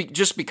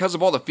 just because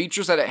of all the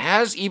features that it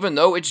has, even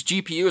though its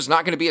GPU is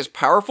not going to be as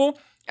powerful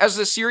as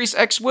the Series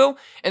X will.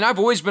 And I've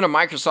always been a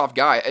Microsoft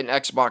guy, an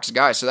Xbox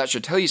guy, so that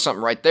should tell you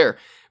something right there.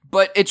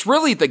 But it's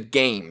really the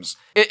games.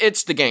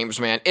 It's the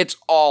games, man. It's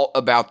all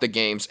about the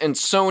games. And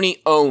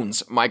Sony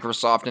owns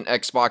Microsoft and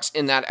Xbox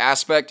in that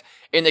aspect,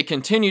 and they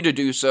continue to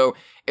do so.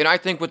 And I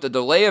think with the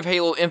delay of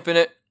Halo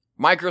Infinite,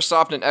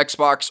 Microsoft and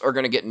Xbox are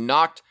going to get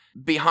knocked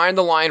behind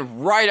the line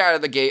right out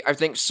of the gate. I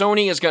think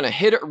Sony is going to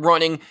hit it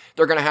running.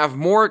 They're going to have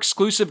more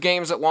exclusive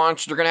games at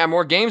launch. They're going to have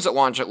more games at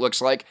launch, it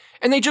looks like.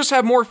 And they just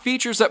have more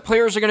features that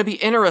players are going to be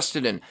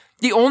interested in.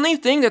 The only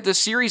thing that the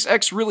Series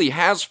X really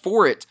has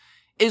for it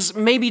is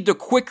maybe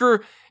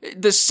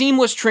the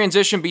seamless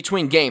transition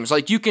between games.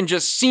 Like, you can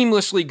just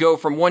seamlessly go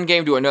from one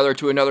game to another,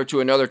 to another,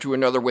 to another, to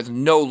another with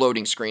no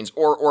loading screens,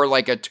 or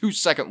like a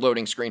 2-second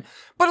loading screen.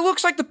 But it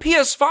looks like the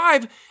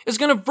PS5 is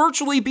going to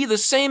virtually be the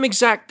same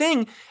exact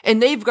thing,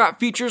 and they've got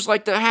features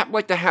like the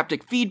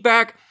haptic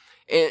feedback.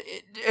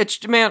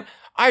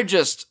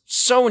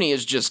 Sony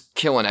is just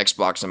killing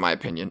Xbox in my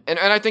opinion. And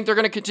I think they're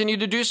going to continue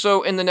to do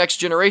so in the next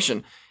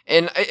generation.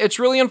 And it's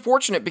really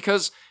unfortunate,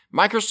 because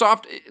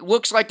Microsoft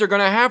looks like they're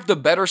going to have the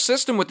better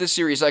system with this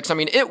Series X.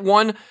 It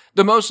won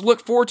the most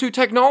looked forward to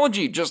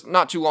technology just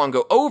not too long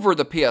ago over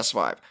the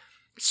PS5.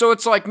 So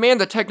it's like, man,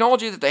 the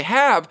technology that they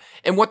have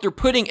and what they're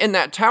putting in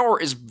that tower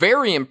is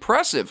very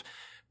impressive.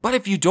 But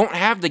if you don't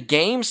have the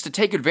games to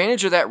take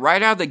advantage of that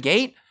right out of the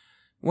gate,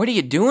 what are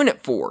you doing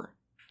it for?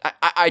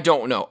 I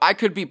don't know. I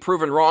could be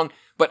proven wrong,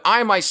 but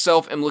I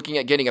myself am looking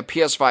at getting a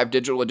PS5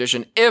 digital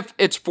edition if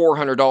it's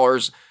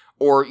 $400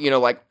 or,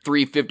 like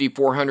 $350,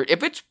 $400.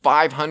 If it's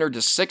 $500 to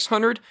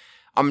 $600,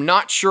 I'm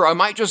not sure. I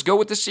might just go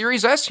with the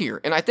Series S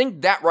here. And I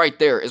think that right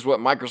there is what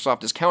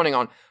Microsoft is counting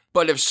on.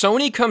 But if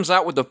Sony comes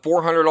out with the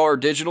 $400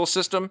 digital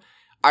system,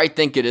 I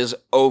think it is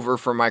over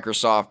for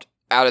Microsoft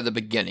out of the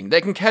beginning.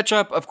 They can catch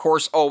up, of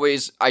course,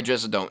 always. I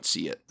just don't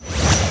see it.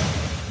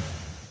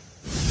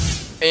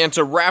 And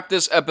to wrap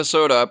this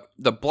episode up,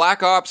 the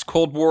Black Ops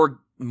Cold War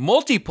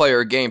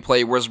multiplayer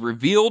gameplay was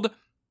revealed.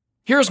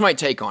 Here's my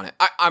take on it.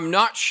 I'm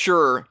not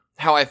sure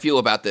how I feel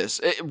about this.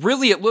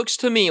 It looks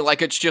to me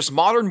like it's just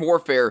Modern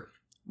Warfare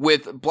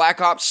with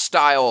Black Ops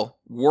style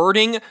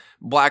wording,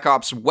 Black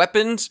Ops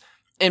weapons,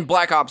 and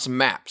Black Ops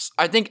maps.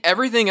 I think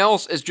everything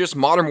else is just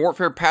Modern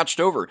Warfare patched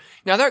over.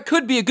 Now that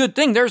could be a good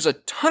thing. There's a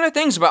ton of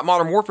things about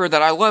Modern Warfare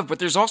that I love, but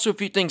there's also a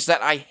few things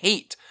that I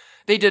hate.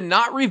 They did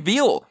not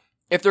reveal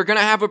if they're going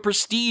to have a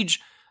prestige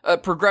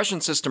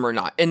progression system or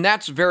not, and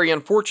that's very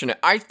unfortunate.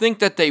 I think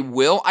that they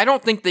will. I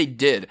don't think they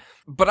did,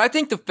 but I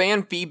think the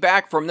fan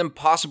feedback from them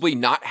possibly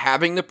not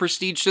having the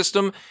prestige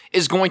system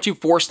is going to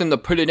force them to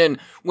put it in.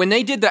 When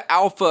they did the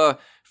alpha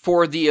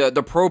for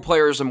the pro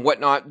players and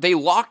whatnot, they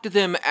locked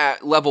them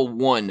at level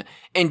 1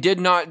 and did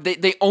not,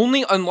 they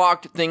only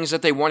unlocked things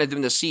that they wanted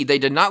them to see. They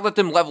did not let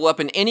them level up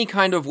in any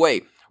kind of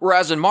way.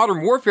 Whereas in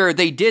Modern Warfare,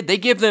 they did. They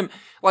give them,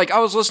 like, I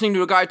was listening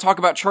to a guy talk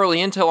about Charlie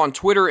Intel on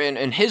Twitter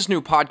and his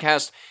new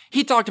podcast.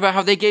 He talked about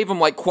how they gave them,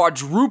 like,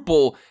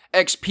 quadruple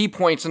XP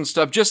points and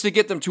stuff just to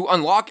get them to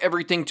unlock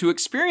everything to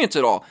experience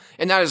it all.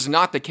 And that is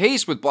not the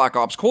case with Black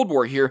Ops Cold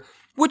War here,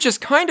 which is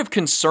kind of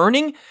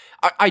concerning.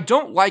 I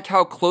don't like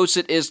how close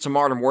it is to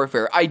Modern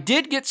Warfare. I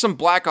did get some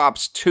Black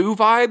Ops 2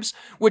 vibes,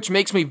 which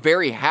makes me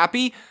very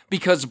happy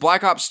because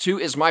Black Ops 2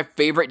 is my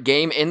favorite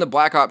game in the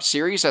Black Ops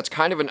series. That's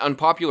kind of an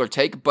unpopular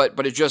take, but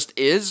it just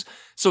is.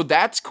 So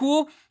that's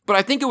cool. But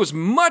I think it was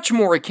much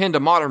more akin to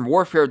Modern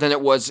Warfare than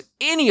it was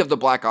any of the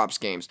Black Ops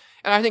games.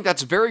 And I think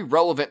that's very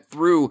relevant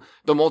through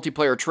the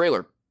multiplayer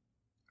trailer.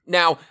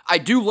 Now, I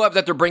do love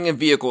that they're bringing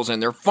vehicles in.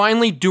 They're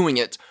finally doing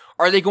it.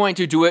 Are they going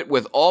to do it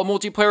with all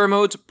multiplayer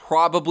modes?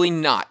 Probably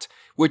not,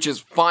 which is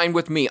fine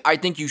with me. I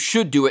think you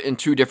should do it in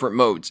 2 different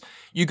modes.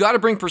 You got to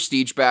bring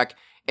Prestige back,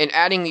 and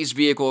adding these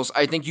vehicles,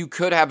 I think you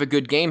could have a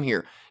good game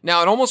here.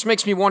 Now, it almost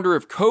makes me wonder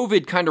if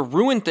COVID kind of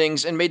ruined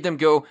things and made them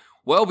go,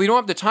 well, we don't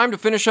have the time to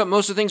finish up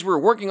most of the things we were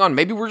working on.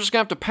 Maybe we're just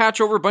going to have to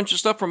patch over a bunch of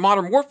stuff from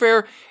Modern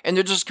Warfare and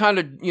they'll just kind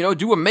of,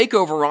 do a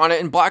makeover on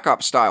it in Black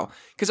Ops style.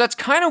 Because that's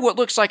kind of what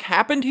looks like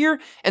happened here,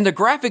 and the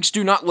graphics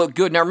do not look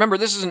good. Now, remember,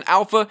 this is an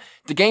alpha.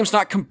 The game's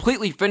not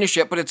completely finished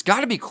yet, but it's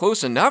got to be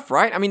close enough,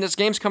 right? I mean, this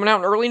game's coming out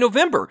in early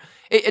November.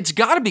 It's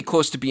got to be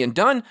close to being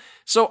done.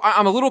 So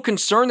I'm a little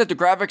concerned that the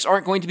graphics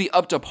aren't going to be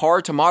up to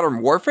par to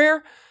Modern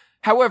Warfare.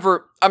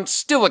 However, I'm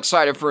still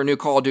excited for a new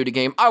Call of Duty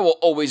game. I will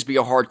always be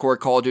a hardcore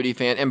Call of Duty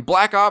fan, and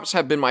Black Ops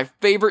have been my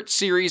favorite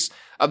series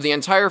of the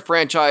entire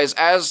franchise,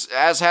 as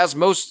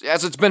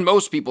it's been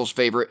most people's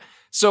favorite.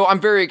 So I'm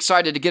very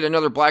excited to get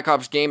another Black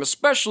Ops game,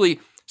 especially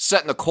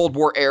set in the Cold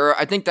War era.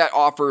 I think that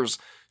offers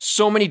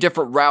so many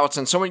different routes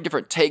and so many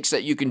different takes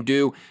that you can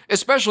do,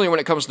 especially when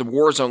it comes to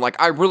Warzone.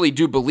 Like, I really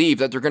do believe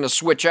that they're going to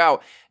switch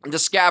out the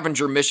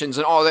scavenger missions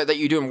and all that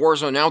you do in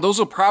Warzone now. Those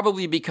will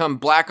probably become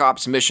Black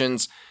Ops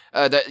missions.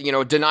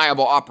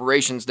 Deniable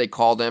operations, they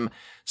call them.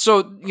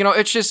 So,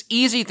 it's just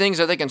easy things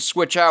that they can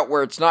switch out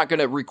where it's not going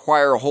to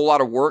require a whole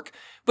lot of work.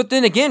 But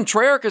then again,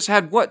 Treyarch has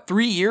had,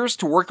 3 years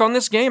to work on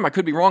this game? I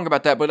could be wrong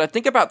about that, but I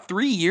think about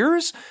 3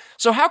 years?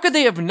 So how could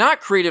they have not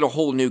created a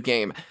whole new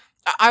game?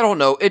 I don't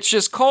know. It's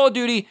just Call of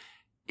Duty,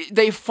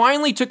 they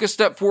finally took a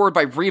step forward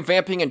by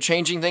revamping and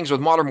changing things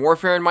with Modern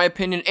Warfare, in my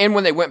opinion, and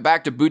when they went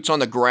back to boots on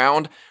the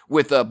ground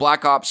with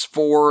Black Ops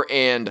 4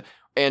 and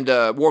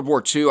World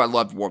War II. I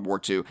loved World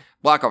War II.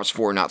 Black Ops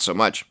 4, not so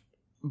much.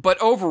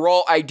 But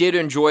overall, I did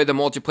enjoy the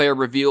multiplayer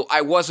reveal.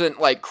 I wasn't,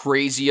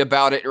 crazy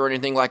about it or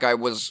anything like I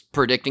was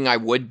predicting I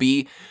would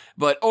be.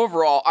 But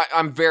overall,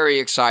 I'm very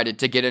excited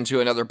to get into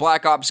another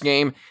Black Ops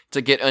game, to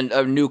get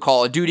a new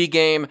Call of Duty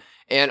game,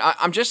 and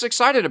I'm just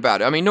excited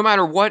about it. I mean, no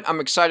matter what, I'm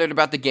excited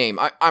about the game.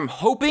 I'm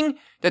hoping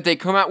that they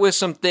come out with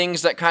some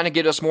things that kind of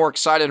get us more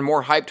excited and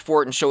more hyped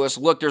for it and show us,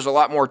 look, there's a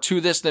lot more to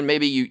this than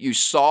maybe you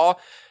saw.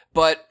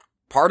 But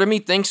part of me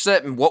thinks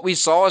that what we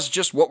saw is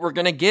just what we're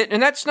going to get,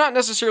 and that's not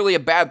necessarily a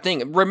bad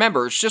thing.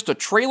 Remember, it's just a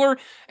trailer,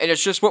 and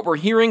it's just what we're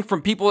hearing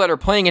from people that are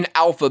playing an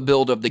alpha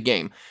build of the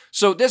game.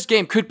 So this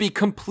game could be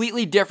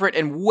completely different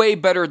and way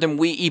better than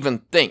we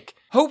even think.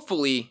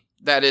 Hopefully,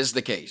 that is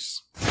the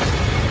case.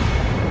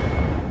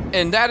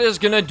 And that is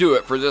going to do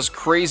it for this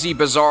crazy,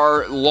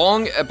 bizarre,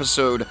 long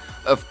episode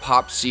of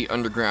Pop C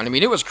Underground. I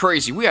mean, it was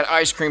crazy. We had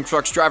ice cream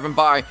trucks driving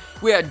by.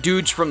 We had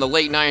dudes from the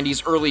late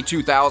 90s, early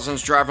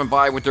 2000s driving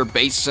by with their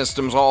bass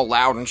systems all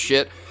loud and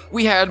shit.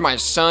 We had my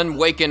son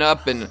waking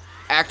up and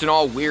acting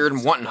all weird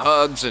and wanting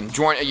hugs and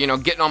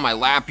getting on my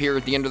lap here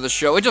at the end of the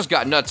show. It just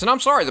got nuts. And I'm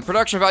sorry, the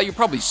production value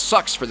probably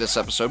sucks for this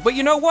episode. But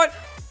you know what?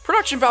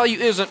 Production value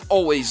isn't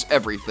always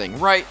everything,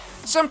 right?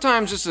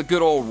 Sometimes it's the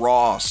good old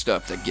raw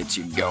stuff that gets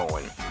you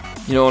going.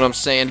 You know what I'm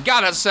saying?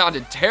 God, that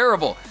sounded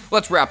terrible.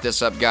 Let's wrap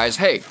this up, guys.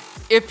 Hey,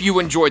 if you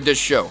enjoyed this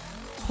show,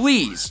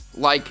 please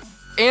like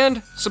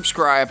and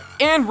subscribe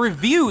and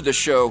review the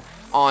show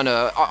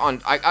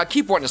I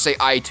keep wanting to say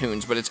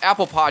iTunes, but it's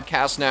Apple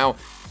Podcasts now.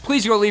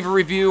 Please go leave a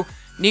review.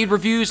 Need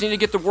reviews, need to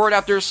get the word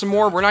out there some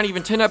more. We're not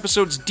even 10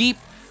 episodes deep,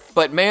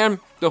 but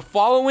man, the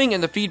following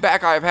and the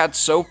feedback I've had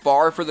so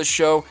far for the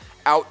show,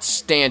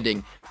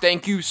 outstanding.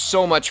 Thank you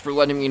so much for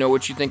letting me know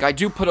what you think. I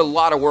do put a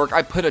lot of work.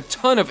 I put a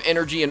ton of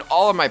energy and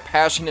all of my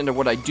passion into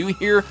what I do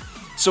here,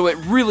 so it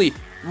really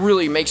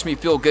makes me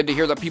feel good to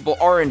hear that people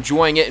are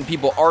enjoying it and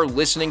people are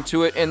listening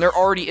to it, and there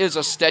already is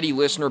a steady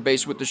listener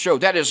base with the show.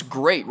 That is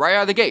great, right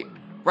out of the gate.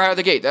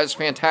 That is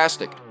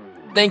fantastic.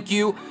 Thank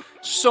you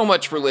so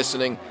much for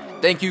listening.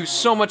 Thank you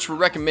so much for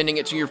recommending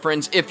it to your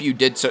friends if you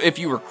did so, if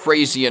you were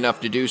crazy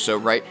enough to do so,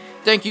 right?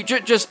 Thank you,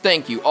 just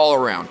thank you all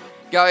around.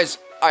 Guys,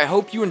 I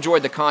hope you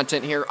enjoyed the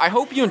content here. I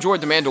hope you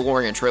enjoyed the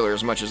Mandalorian trailer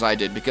as much as I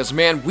did, because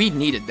man, we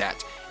needed that.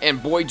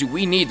 And boy, do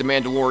we need the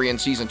Mandalorian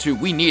Season 2.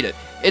 We need it.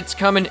 It's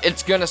coming.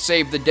 It's gonna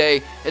save the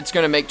day. It's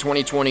gonna make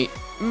 2020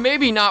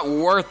 maybe not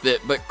worth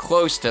it, but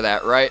close to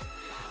that, right?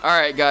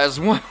 Alright,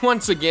 guys,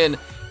 once again,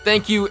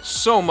 thank you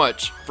so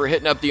much for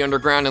hitting up the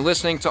Underground and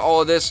listening to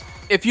all of this.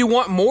 If you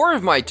want more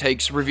of my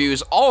takes,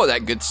 reviews, all of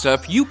that good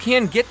stuff, you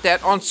can get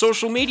that on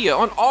social media,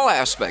 on all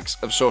aspects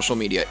of social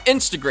media.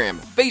 Instagram,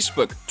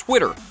 Facebook,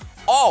 Twitter,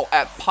 all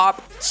at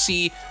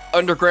PopC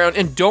Underground.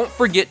 And don't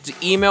forget to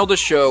email the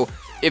show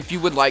if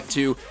you would like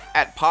to,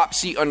 at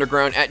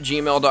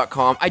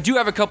popcunderground@gmail.com. I do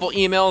have a couple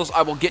emails.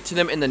 I will get to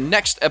them in the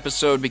next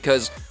episode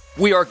because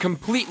we are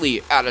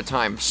completely out of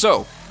time.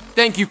 So,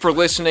 thank you for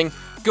listening.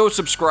 Go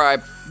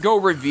subscribe, go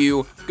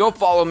review, go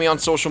follow me on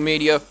social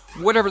media,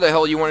 whatever the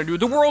hell you want to do.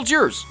 The world's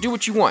yours. Do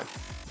what you want.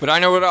 But I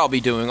know what I'll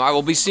be doing. I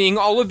will be seeing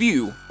all of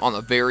you on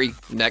the very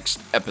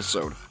next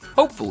episode.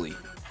 Hopefully.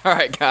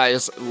 Alright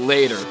guys,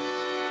 later.